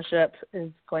relationship is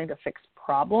going to fix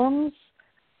problems,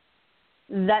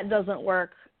 that doesn't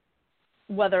work,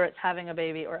 whether it's having a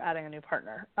baby or adding a new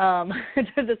partner.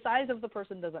 The size of the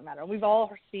person doesn't matter. We've all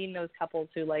seen those couples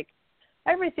who, like,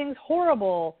 everything's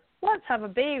horrible, let's have a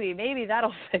baby, maybe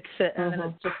that'll fix it, and then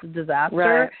it's just a disaster.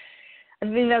 Right. I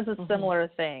think that's a similar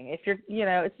thing. If you're,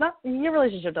 it's not, your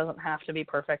relationship doesn't have to be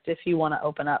perfect if you want to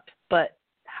open up, but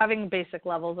having basic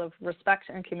levels of respect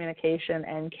and communication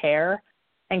and care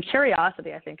and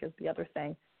curiosity, I think, is the other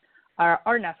thing,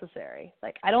 are necessary.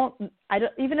 Like, I don't,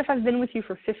 even if I've been with you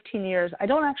for 15 years, I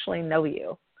don't actually know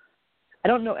you. I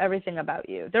don't know everything about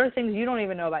you. There are things you don't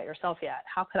even know about yourself yet.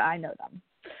 How could I know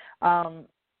them?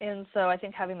 And so I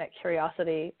think having that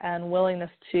curiosity and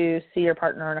willingness to see your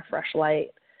partner in a fresh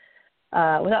light,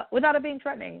 without it being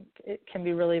threatening, it can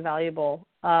be really valuable.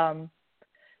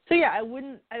 So yeah, I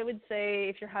would say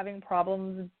if you're having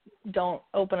problems, don't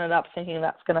open it up thinking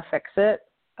that's going to fix it.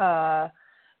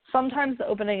 Sometimes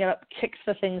opening it up kicks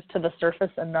the things to the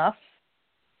surface enough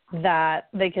that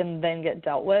they can then get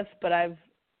dealt with, but I've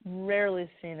rarely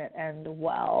seen it end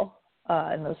well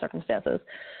in those circumstances.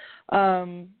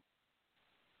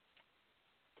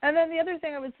 And then the other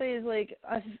thing I would say is, like,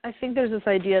 I think there's this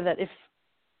idea that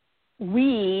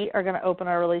we are going to open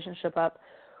our relationship up,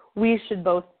 we should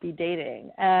both be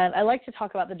dating. And I like to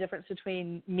talk about the difference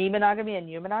between me monogamy and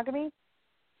you monogamy,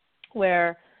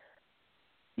 where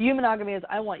you monogamy is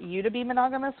I want you to be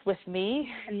monogamous with me,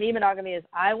 and me monogamy is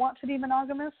I want to be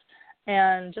monogamous.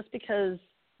 And just because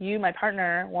you, my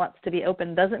partner, wants to be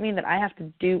open doesn't mean that I have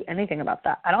to do anything about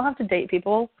that. I don't have to date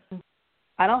people.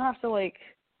 I don't have to like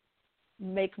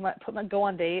go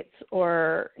on dates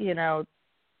or, you know,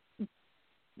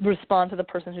 respond to the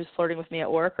person who's flirting with me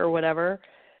at work or whatever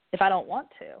if I don't want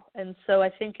to. And so I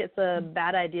think it's a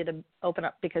bad idea to open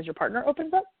up because your partner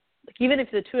opens up. Like, even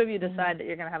if the two of you decide that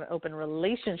you're going to have an open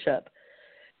relationship,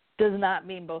 does not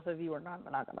mean both of you are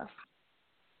non-monogamous.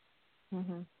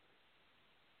 Mm-hmm.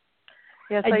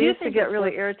 Yes, I used to get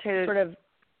really irritated.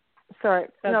 Sorry.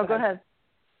 No, go ahead.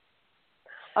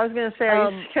 I was going to say I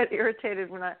used to get irritated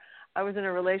when I was in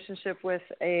a relationship with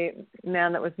a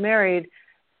man that was married,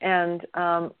 and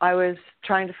I was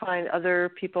trying to find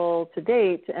other people to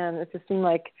date, and it just seemed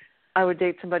like I would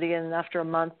date somebody, and after a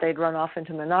month they'd run off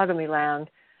into monogamy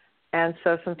land. And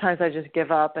so sometimes I just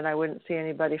give up, and I wouldn't see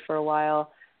anybody for a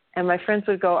while. And my friends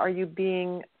would go, "Are you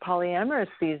being polyamorous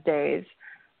these days?"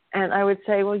 And I would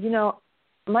say, "Well, you know,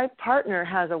 my partner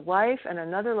has a wife and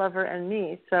another lover and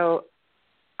me, so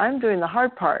I'm doing the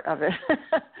hard part of it."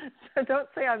 So don't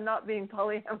say I'm not being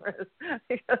polyamorous,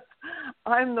 because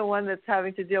I'm the one that's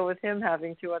having to deal with him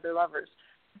having two other lovers.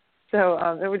 So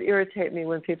it would irritate me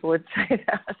when people would say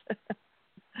that.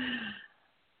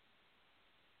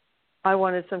 I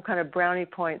wanted some kind of brownie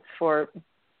points for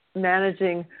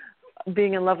managing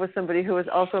being in love with somebody who was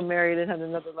also married and had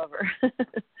another lover.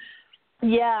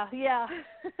 Yeah.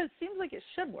 It seems like it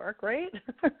should work, right?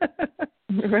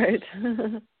 Right.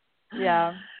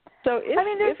 Yeah. So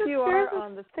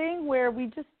there's this thing where we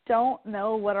just don't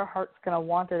know what our heart's going to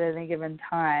want at any given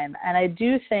time. And I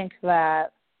do think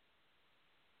that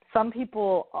some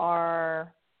people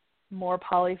are more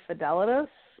polyfidelitous,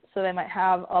 so they might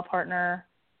have a partner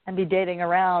and be dating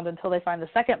around until they find the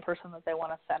second person that they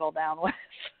want to settle down with.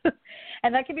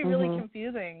 And that can be really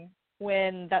confusing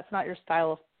when that's not your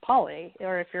style of poly,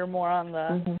 or if you're more on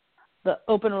the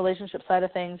open relationship side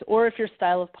of things, or if your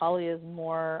style of poly is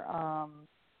more,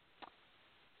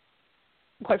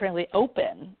 quite frankly,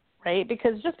 open, right?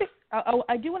 Because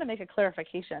I do want to make a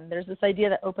clarification. There's this idea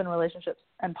that open relationships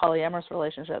and polyamorous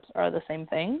relationships are the same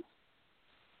thing,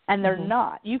 and they're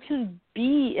not. You can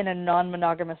be in a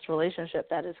non-monogamous relationship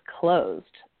that is closed.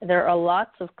 There are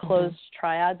lots of closed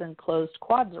triads and closed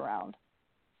quads around,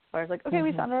 where it's like, okay,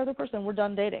 we found our other person, we're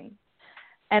done dating.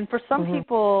 And for some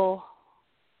people,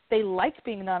 they like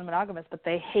being non-monogamous, but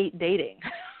they hate dating.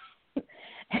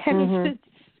 And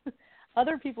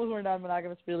other people who are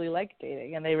non-monogamous really like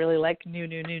dating, and they really like new.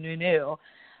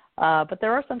 But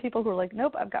there are some people who are like,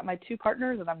 nope, I've got my two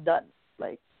partners, and I'm done.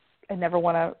 Like, I never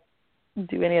want to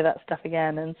do any of that stuff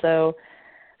again. And so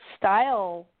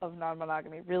style of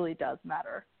non-monogamy really does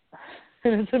matter,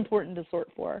 and it's important to sort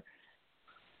for.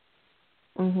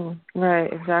 Right,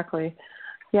 exactly.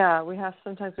 Yeah,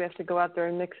 sometimes we have to go out there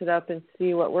and mix it up and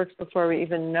see what works before we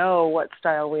even know what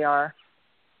style we are.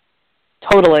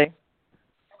 Totally.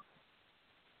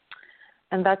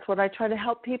 And that's what I try to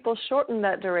help people shorten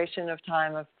that duration of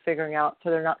time of figuring out, so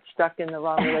they're not stuck in the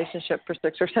wrong relationship for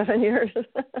 6 or 7 years.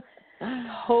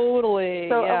 Totally.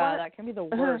 So that can be the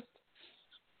worst.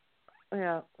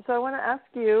 Yeah. So I want to ask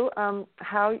you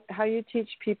how you teach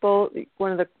people.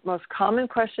 One of the most common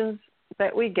questions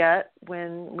that we get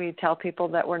when we tell people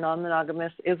that we're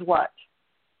non-monogamous is what?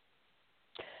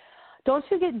 Don't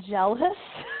you get jealous?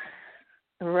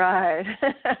 Right.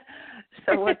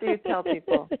 So what do you tell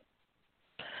people?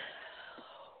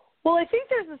 Well, I think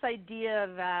there's this idea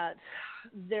that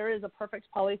there is a perfect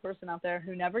poly person out there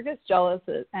who never gets jealous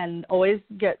and always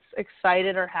gets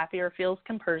excited or happy or feels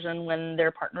compersion when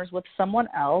their partner's with someone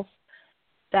else,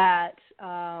 that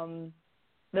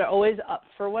they're always up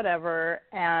for whatever,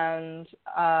 and,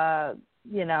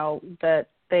 that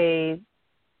they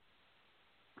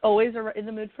always are in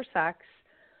the mood for sex.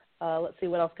 Let's see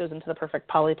what else goes into the perfect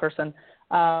poly person.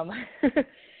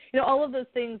 All of those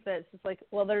things that it's just like,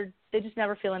 well, they just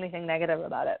never feel anything negative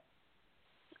about it.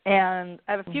 And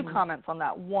I have a few comments on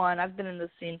that. One, I've been in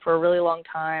this scene for a really long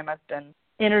time. I've been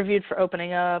interviewed for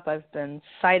opening up. I've been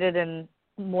cited in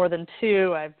more than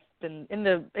 2. I've been in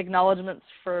the acknowledgments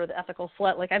for the ethical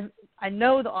slut. Like, I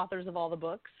know the authors of all the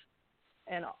books,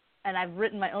 and I've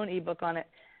written my own ebook on it.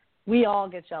 We all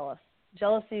get jealous.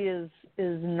 Jealousy is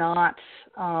not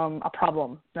a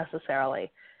problem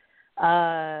necessarily.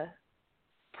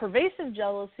 Pervasive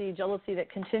jealousy that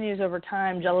continues over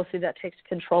time, jealousy that takes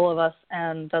control of us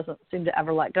and doesn't seem to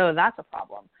ever let go, that's a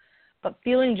problem. But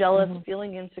feeling jealous,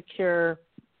 feeling insecure,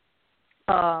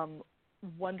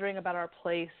 wondering about our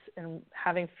place and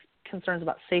having concerns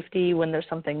about safety when there's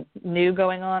something new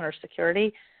going on or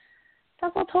security,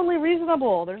 that's all totally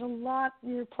reasonable. There's a lot,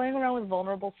 you're playing around with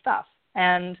vulnerable stuff.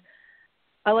 And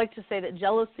I like to say that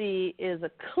jealousy is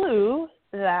a clue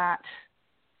that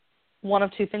one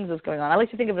of two things is going on. I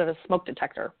like to think of it as a smoke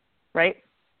detector, right?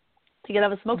 You can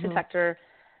have a smoke detector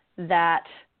that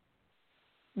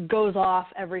goes off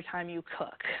every time you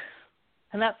cook.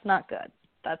 And that's not good.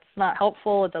 That's not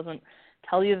helpful. It doesn't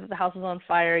tell you that the house is on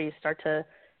fire. You start to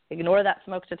ignore that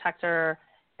smoke detector,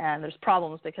 and there's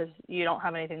problems because you don't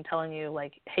have anything telling you,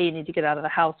 like, hey, you need to get out of the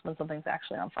house when something's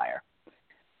actually on fire.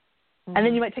 And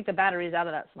then you might take the batteries out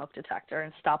of that smoke detector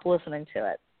and stop listening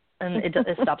to it, and it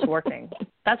stops working.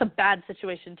 That's a bad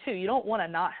situation, too. You don't want to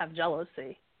not have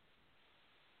jealousy.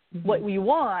 What you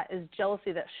want is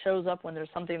jealousy that shows up when there's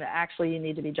something that actually you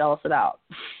need to be jealous about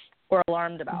or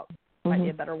alarmed about. Might be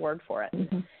a better word for it.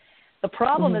 The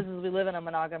problem is we live in a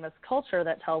monogamous culture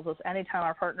that tells us anytime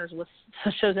our partner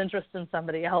shows interest in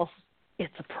somebody else,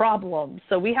 it's a problem.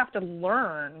 So we have to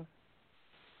learn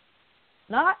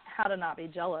not how to not be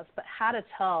jealous, but how to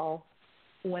tell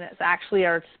when it's actually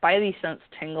our spidey sense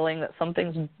tingling that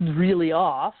something's really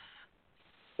off,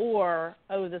 or,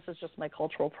 oh, this is just my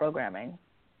cultural programming.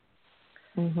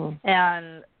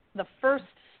 And the first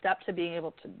step to being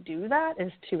able to do that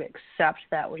is to accept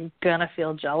that we're going to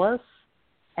feel jealous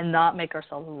and not make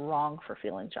ourselves wrong for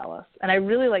feeling jealous. And I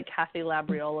really like Kathy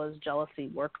Labriola's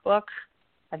jealousy workbook.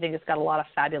 I think it's got a lot of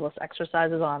fabulous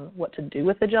exercises on what to do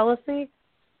with the jealousy.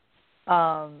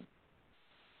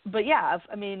 But yeah,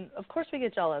 I mean, of course we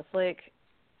get jealous. Like,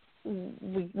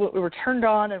 we're turned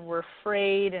on and we're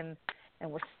afraid and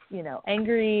we're, you know,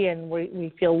 angry and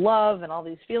we feel love, and all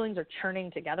these feelings are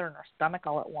churning together in our stomach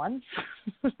all at once.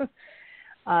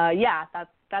 Yeah,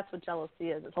 that's what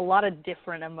jealousy is. It's a lot of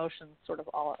different emotions sort of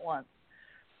all at once.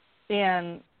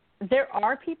 And there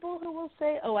are people who will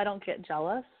say, oh, I don't get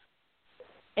jealous.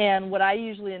 And what I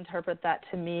usually interpret that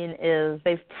to mean is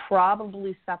they've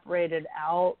probably separated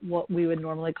out what we would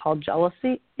normally call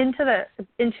jealousy into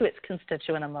its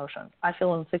constituent emotions. I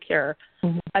feel insecure.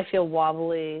 I feel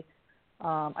wobbly.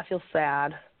 I feel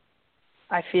sad.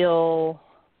 I feel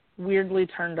weirdly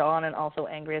turned on and also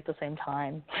angry at the same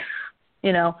time,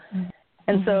 you know.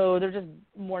 And so they're just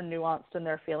more nuanced in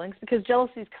their feelings, because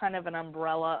jealousy is kind of an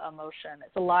umbrella emotion.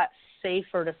 It's a lot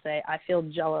safer to say I feel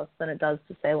jealous than it does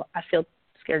to say, well, I feel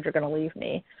scared you're going to leave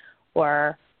me,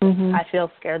 or I feel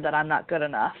scared that I'm not good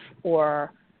enough,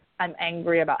 or I'm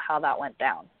angry about how that went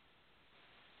down.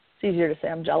 It's easier to say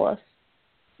I'm jealous.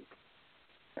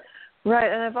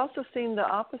 Right, and I've also seen the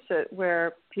opposite,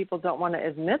 where people don't want to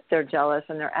admit they're jealous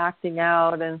and they're acting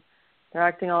out and they're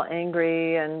acting all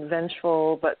angry and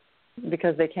vengeful, but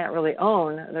because they can't really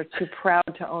own, they're too proud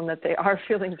to own that they are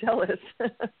feeling jealous.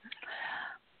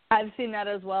 I've seen that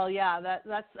as well, yeah.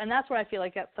 That's where I feel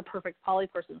like that's the perfect poly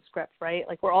person script, right?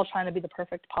 Like, we're all trying to be the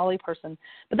perfect poly person,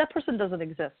 but that person doesn't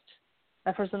exist.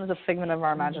 That person is a figment of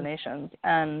our imaginations,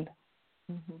 and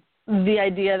the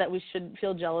idea that we should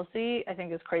feel jealousy, I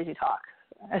think, is crazy talk.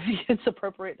 I think it's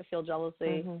appropriate to feel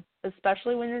jealousy,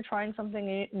 especially when you're trying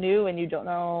something new and you don't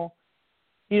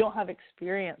have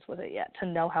experience with it yet to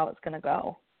know how it's going to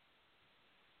go.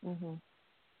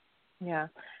 Yeah.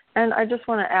 And I just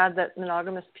want to add that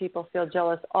monogamous people feel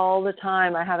jealous all the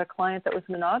time. I had a client that was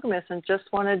monogamous and just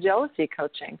wanted jealousy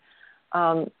coaching.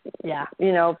 You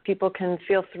know, people can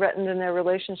feel threatened in their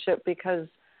relationship because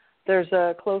there's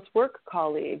a close work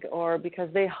colleague, or because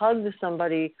they hugged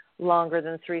somebody longer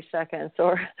than 3 seconds,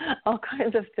 or all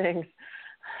kinds of things.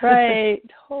 Right,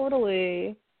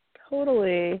 totally.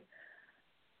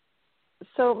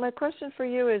 So my question for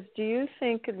you is, do you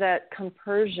think that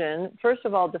compersion, first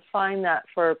of all, define that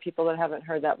for people that haven't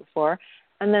heard that before,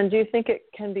 and then do you think it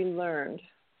can be learned,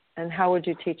 and how would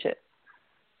you teach it?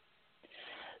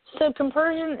 So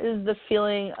compersion is the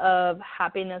feeling of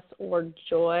happiness or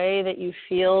joy that you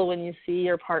feel when you see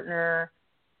your partner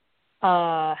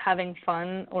having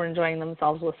fun or enjoying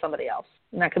themselves with somebody else.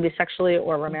 And that could be sexually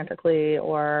or romantically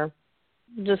or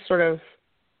just sort of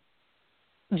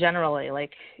generally,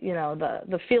 like, you know,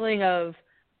 the feeling of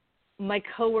my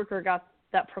coworker got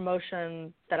that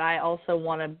promotion that I also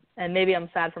wanted, and maybe I'm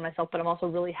sad for myself, but I'm also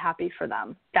really happy for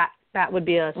them. That would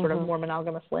be a sort of more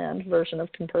monogamous land version of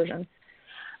compersion.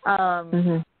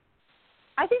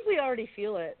 I think we already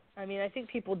feel it. I mean, I think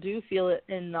people do feel it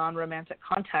in non-romantic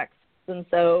contexts, and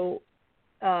so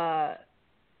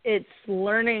it's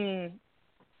learning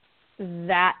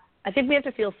that I think we have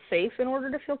to feel safe in order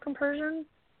to feel compersion.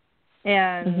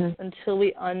 And until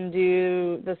we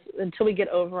undo this, until we get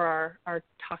over our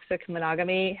toxic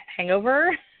monogamy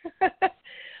hangover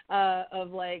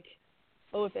of like,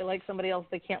 oh, if they like somebody else,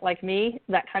 they can't like me,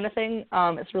 that kind of thing,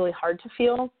 it's really hard to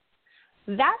feel.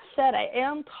 That said, I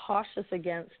am cautious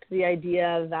against the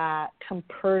idea that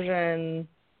compersion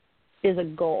is a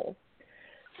goal.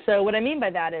 So what I mean by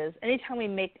that is anytime we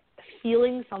make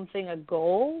feeling something a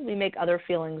goal, we make other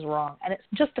feelings wrong. And it's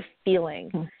just a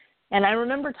feeling. And I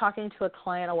remember talking to a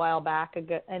client a while back,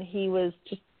 and he was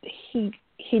just,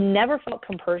 he never felt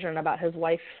compersion about his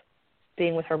wife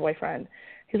being with her boyfriend.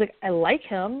 He's like, I like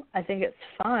him. I think it's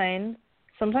fine.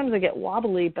 Sometimes I get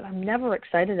wobbly, but I'm never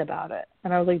excited about it.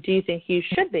 And I was like, do you think you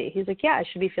should be? He's like, yeah, I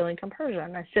should be feeling compersion.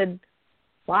 And I said,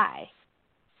 why?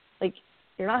 Like,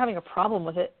 you're not having a problem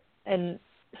with it. And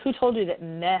who told you that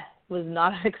meh was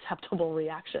not an acceptable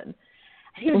reaction?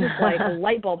 And he was just like, a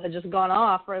light bulb had just gone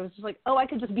off, where I was just like, oh, I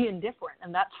could just be indifferent,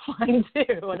 and that's fine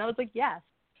too. And I was like, yes.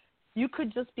 You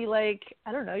could just be like,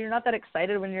 I don't know, you're not that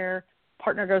excited when your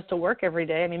partner goes to work every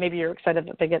day. I mean, maybe you're excited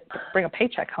that they bring a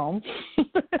paycheck home.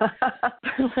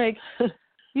 Like,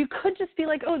 you could just be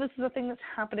like, oh, this is a thing that's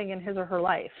happening in his or her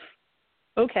life.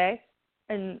 Okay.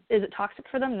 And is it toxic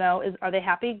for them? No. Are they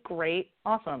happy? Great.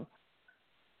 Awesome.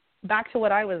 Back to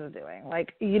what I was doing.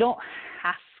 Like, you don't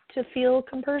have to feel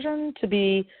compersion to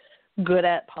be good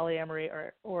at polyamory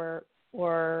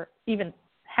or even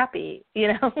happy, you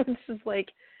know? It's just like,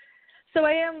 so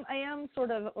I am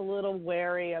sort of a little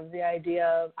wary of the idea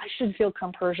of I should feel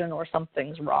compersion or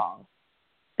something's wrong.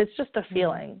 It's just a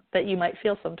feeling that you might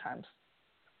feel sometimes.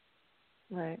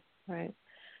 Right.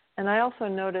 And I also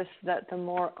notice that the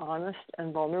more honest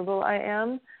and vulnerable I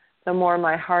am, the more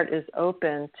my heart is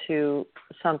open to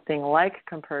something like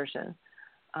compersion,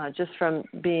 just from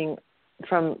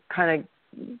kind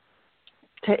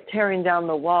of tearing down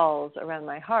the walls around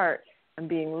my heart and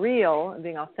being real and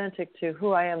being authentic to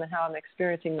who I am and how I'm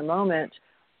experiencing the moment,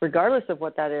 regardless of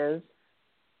what that is,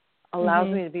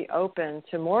 allows me to be open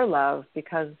to more love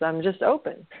because I'm just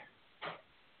open.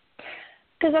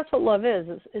 Because that's what love is.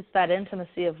 It's that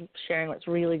intimacy of sharing what's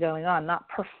really going on, not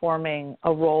performing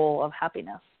a role of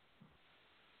happiness.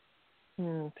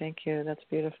 Thank you. That's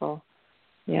beautiful.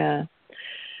 Yeah.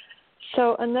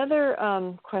 So another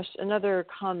another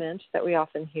comment that we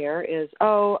often hear is,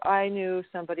 oh, I knew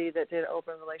somebody that did an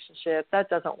open relationship. That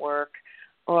doesn't work.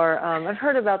 Or I've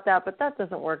heard about that, but that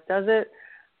doesn't work, does it?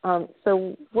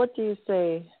 So what do you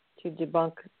say to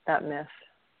debunk that myth?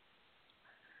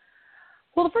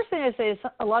 Well, the first thing I say is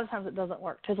a lot of times it doesn't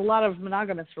work because a lot of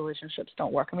monogamous relationships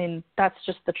don't work. I mean, that's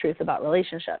just the truth about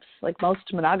relationships. Like, most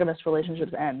monogamous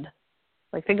relationships end.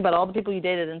 Like, think about all the people you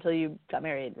dated until you got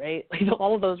married, right? Like,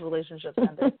 all of those relationships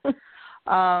ended. So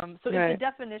if the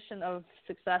definition of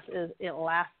success is it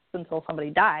lasts until somebody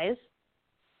dies,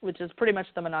 which is pretty much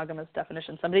the monogamous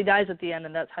definition. Somebody dies at the end,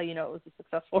 and that's how you know it was a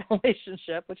successful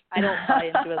relationship, which I don't buy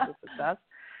into as a success.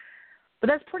 But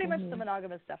that's pretty much the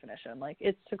monogamous definition. Like,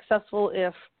 it's successful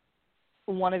if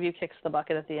one of you kicks the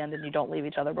bucket at the end and you don't leave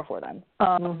each other before then.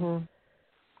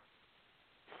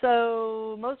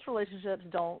 So most relationships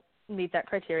don't meet that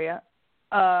criteria.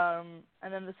 And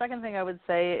then the second thing I would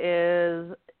say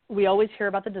is we always hear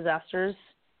about the disasters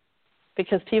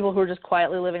because people who are just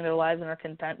quietly living their lives and are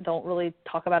content don't really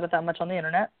talk about it that much on the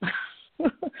internet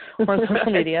or on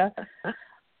social media.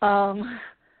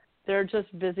 They're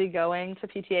just busy going to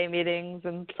PTA meetings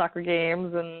and soccer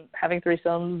games and having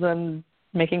threesomes and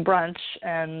making brunch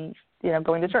and, you know,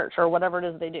 going to church or whatever it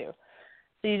is they do.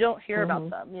 So you don't hear about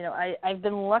them. You know, I've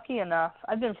been lucky enough.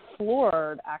 I've been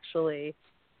floored, actually,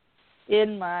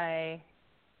 in my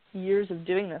years of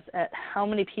doing this at how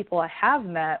many people I have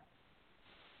met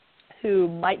who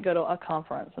might go to a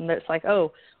conference. And it's like,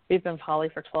 oh, we've been poly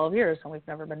for 12 years and we've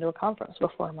never been to a conference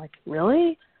before. I'm like,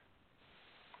 really?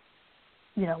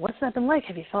 You know, what's that been like?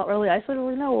 Have you felt really isolated?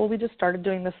 Well, no, we just started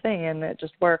doing this thing and it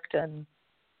just worked. And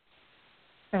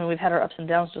I mean, we've had our ups and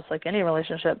downs just like any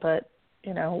relationship, but,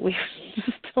 you know, we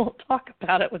just don't talk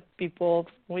about it with people.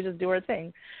 We just do our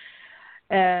thing.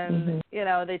 And, you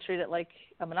know, they treat it like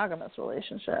a monogamous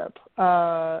relationship.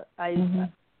 I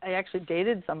actually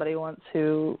dated somebody once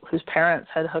whose parents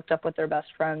had hooked up with their best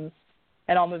friends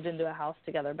and all moved into a house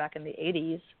together back in the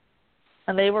 80s.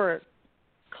 And they were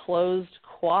closed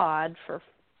quad for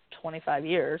 25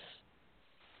 years.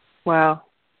 Wow.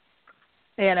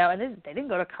 You know, and they didn't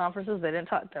go to conferences. They didn't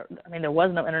talk. I mean, there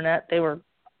was no internet. They were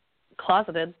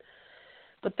closeted.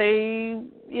 But they,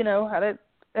 you know, had it.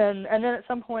 And then at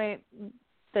some point,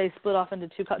 they split off into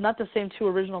two, not the same two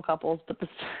original couples, but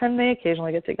and they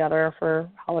occasionally get together for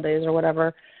holidays or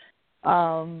whatever.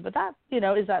 But that, you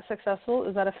know, is that successful?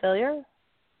 Is that a failure?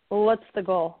 well, what's the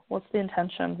goal? What's the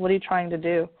intention? What are you trying to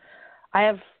do? I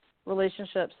have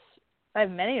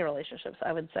many relationships,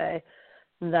 I would say,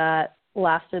 that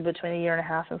lasted between 1.5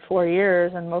 years and 4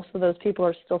 years, and most of those people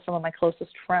are still some of my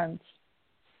closest friends.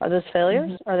 Are those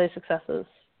failures? Or are they successes?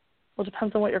 Well, it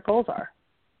depends on what your goals are.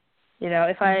 You know,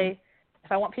 if I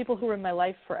want people who are in my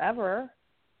life forever,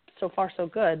 so far so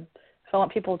good. If I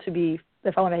want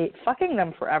to hate fucking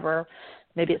them forever,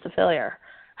 maybe it's a failure.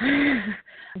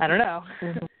 I don't know.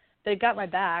 They've got my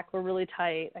back. We're really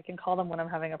tight. I can call them when I'm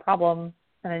having a problem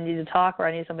and I need to talk, or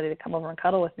I need somebody to come over and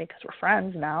cuddle with me because we're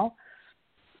friends now.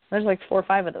 There's like 4 or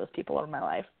 5 of those people in my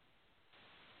life.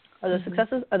 Are those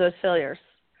successes? Are those failures?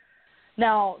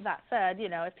 Now, that said, you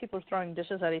know, if people are throwing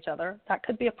dishes at each other, that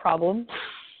could be a problem.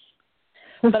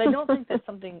 But I don't think that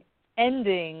something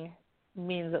ending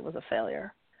means it was a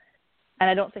failure. And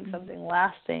I don't think something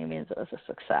lasting means it was a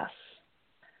success.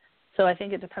 So I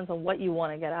think it depends on what you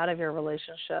want to get out of your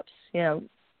relationships. You know,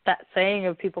 that saying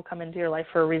of people come into your life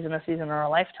for a reason, a season, or a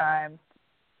lifetime,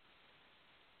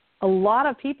 a lot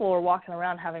of people are walking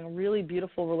around having really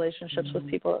beautiful relationships with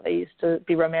people that they used to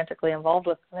be romantically involved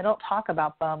with, and they don't talk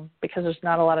about them because there's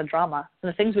not a lot of drama.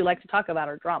 And the things we like to talk about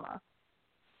are drama.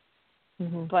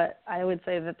 But I would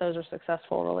say that those are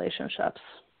successful relationships.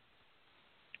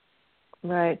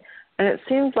 Right. And it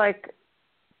seems like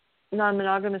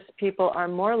non-monogamous people are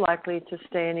more likely to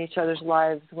stay in each other's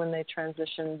lives when they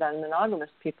transition than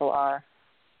monogamous people are.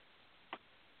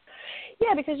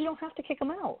 Yeah, because you don't have to kick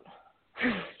them out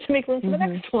to make room for the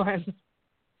next one.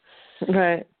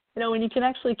 Right. You know, when you can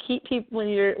actually keep people, when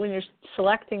you're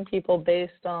selecting people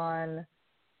based on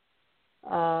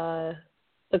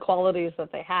the qualities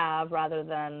that they have, rather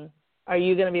than are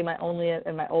you going to be my only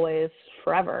and my always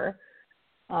forever,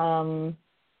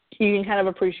 you can kind of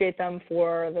appreciate them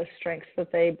for the strengths that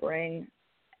they bring,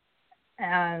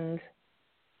 and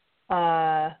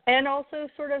also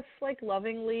sort of like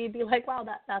lovingly be like, wow,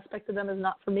 that aspect of them is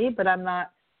not for me, but I'm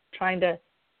not trying to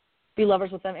be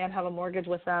lovers with them and have a mortgage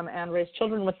with them and raise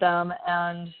children with them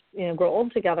and, you know, grow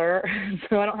old together,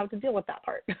 so I don't have to deal with that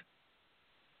part.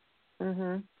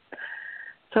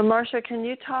 So, Marcia, can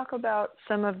you talk about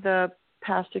some of the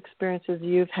past experiences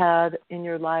you've had in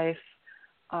your life,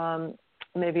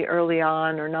 maybe early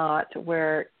on or not,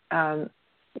 where, you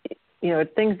know,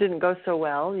 things didn't go so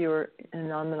well? You were in a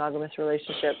non-monogamous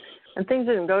relationship, and things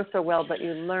didn't go so well, but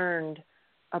you learned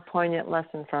a poignant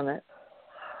lesson from it.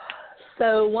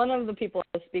 So one of the people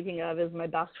I was speaking of is my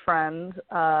best friend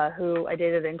who I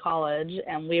dated in college,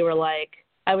 and we were like,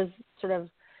 I was sort of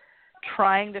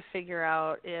trying to figure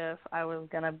out if I was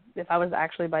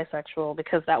actually bisexual,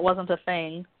 because that wasn't a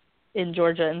thing in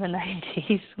Georgia in the 90s.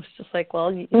 It was just like, well,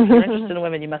 if you're interested in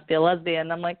women, you must be a lesbian.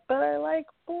 And I'm like, but I like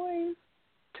boys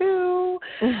too.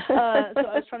 So I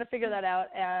was trying to figure that out,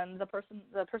 and the person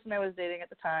I was dating at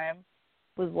the time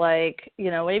was like, you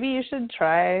know, maybe you should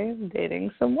try dating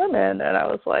some women. And I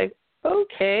was like,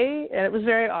 okay. And it was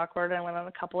very awkward. I went on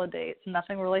a couple of dates.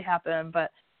 Nothing really happened, but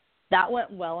that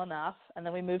went well enough. And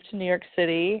then we moved to New York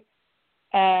City,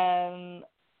 and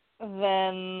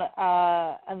then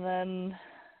I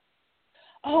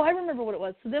remember what it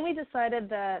was. So then we decided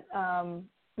that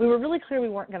we were really clear we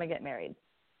weren't going to get married.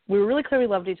 We were really clear we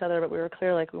loved each other, but we were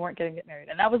clear like we weren't going to get married.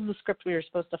 And that was the script we were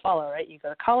supposed to follow, right? You go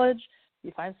to college,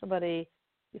 you find somebody,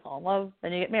 you fall in love,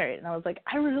 then you get married. And I was like,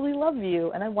 I really love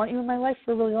you, and I want you in my life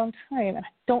for a really long time, and I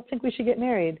don't think we should get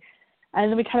married. And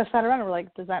then we kind of sat around and we're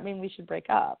like, does that mean we should break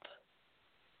up?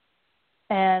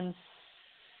 And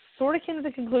sort of came to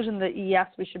the conclusion that, yes,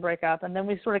 we should break up. And then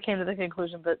we sort of came to the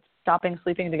conclusion that stopping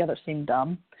sleeping together seemed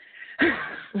dumb.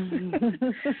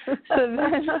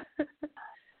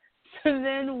 So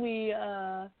then we,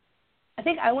 I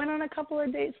think I went on a couple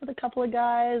of dates with a couple of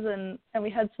guys, and we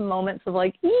had some moments of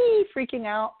like, freaking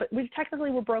out, but we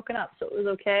technically were broken up, so it was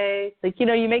okay. Like, you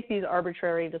know, you make these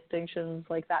arbitrary distinctions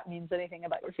like that means anything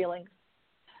about your feelings.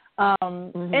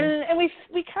 And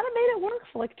we kind of made it work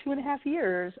for like 2.5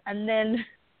 years, and then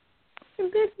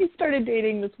he started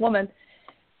dating this woman,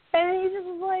 and he just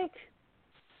was like,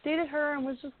 dated her and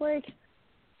was just like,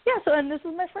 yeah, so, and this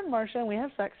is my friend Marcia, and we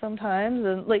have sex sometimes,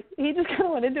 and like, he just kind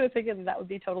of went into it thinking that would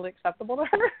be totally acceptable to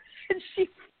her, and she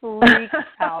freaked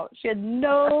out. She had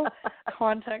no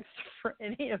context for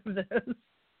any of this.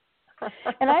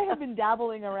 And I had been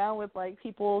dabbling around with like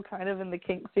people kind of in the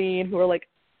kink scene who were like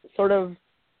sort of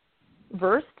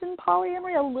versed in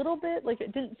polyamory a little bit. Like,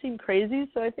 it didn't seem crazy,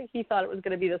 so I think he thought it was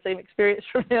going to be the same experience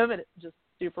for him, and it just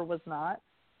super was not.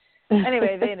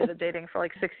 Anyway, they ended up dating for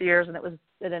like 6 years, and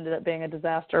it ended up being a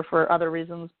disaster for other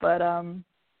reasons. But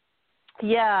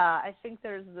yeah, I think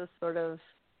there's this sort of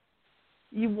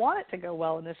you want it to go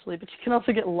well initially, but you can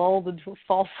also get lulled into a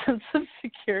false sense of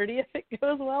security if it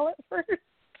goes well at first.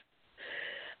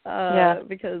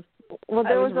 Because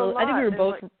there was a lot. I think we were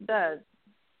both said.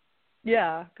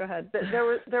 Yeah, go ahead.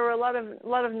 There were a lot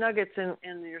of nuggets in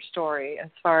your story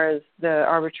as far as the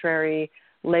arbitrary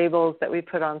labels that we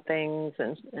put on things,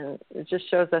 and it just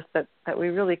shows us that we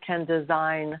really can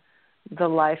design the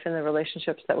life and the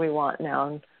relationships that we want now,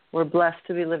 and we're blessed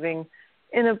to be living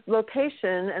in a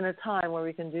location and a time where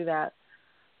we can do that.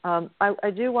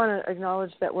 I do want to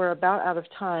acknowledge that we're about out of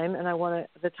time, and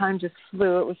the time just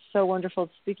flew. It was so wonderful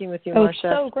speaking with you, Marcia. It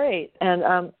was so great. And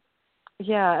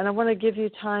and I want to give you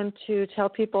time to tell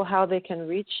people how they can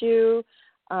reach you.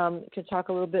 You can talk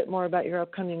a little bit more about your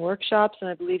upcoming workshops, and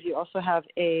I believe you also have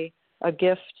a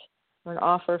gift or an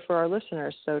offer for our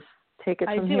listeners. So take it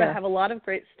from here. I have a lot of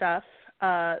great stuff.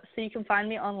 So you can find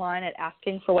me online at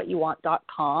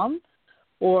askingforwhatyouvant.com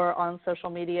or on social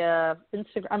media.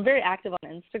 Instagram. I'm very active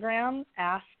on Instagram.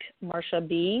 Ask Marcia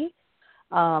B,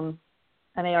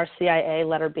 MARCIA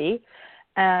letter B,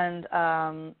 and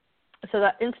so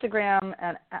that Instagram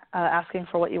and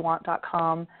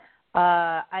askingforwhatyouvant.com.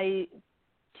 I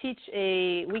teach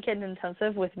a weekend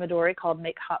intensive with Midori called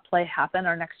Make Hot Play Happen.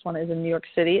 Our next one is in New York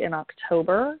City in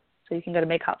October. So you can go to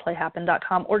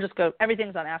makehotplayhappen.com or just go,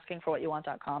 everything's on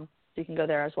askingforwhatyouvant.com. So you can go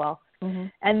there as well. Mm-hmm.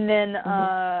 And then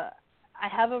I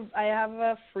have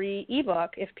a free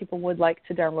ebook if people would like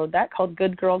to download that called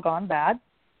Good Girl Gone Bad.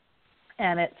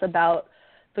 And it's about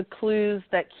the clues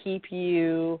that keep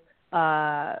you,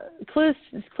 clues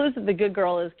that the good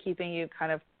girl is keeping you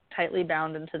kind of tightly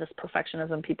bound into this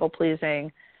perfectionism, people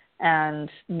pleasing, and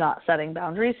not setting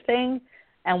boundaries thing,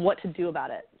 and what to do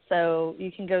about it. So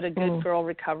you can go to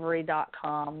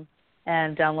goodgirlrecovery.com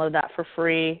and download that for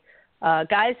free.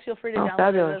 Guys, feel free to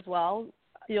download it as well.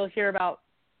 You'll hear about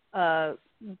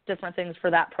different things for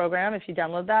that program if you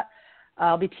download that.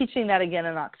 I'll be teaching that again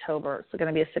in October. It's going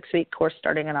to be a 6-week course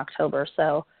starting in October,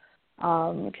 so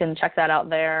you can check that out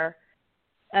there.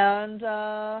 And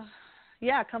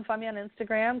come find me on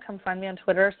Instagram. Come find me on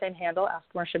Twitter, same handle, Ask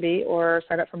Marcia B, or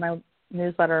sign up for my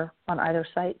newsletter on either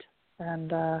site.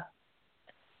 And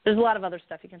there's a lot of other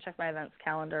stuff. You can check my events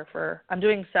calendar I'm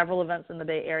doing several events in the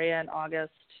Bay Area in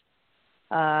August.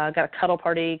 Got a cuddle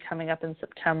party coming up in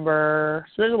September.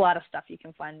 So there's a lot of stuff. You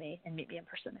can find me and meet me in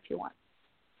person if you want.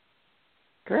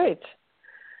 Great.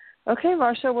 Okay,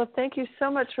 Marcia, well, thank you so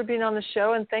much for being on the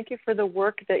show, and thank you for the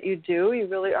work that you do. You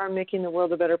really are making the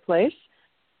world a better place,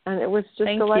 and it was just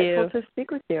delightful to speak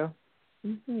with you.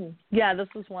 Mm-hmm. Yeah, this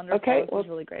was wonderful. Okay, this was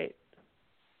really great.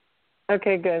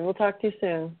 Okay, good. We'll talk to you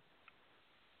soon.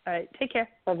 All right, take care.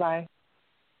 Bye-bye.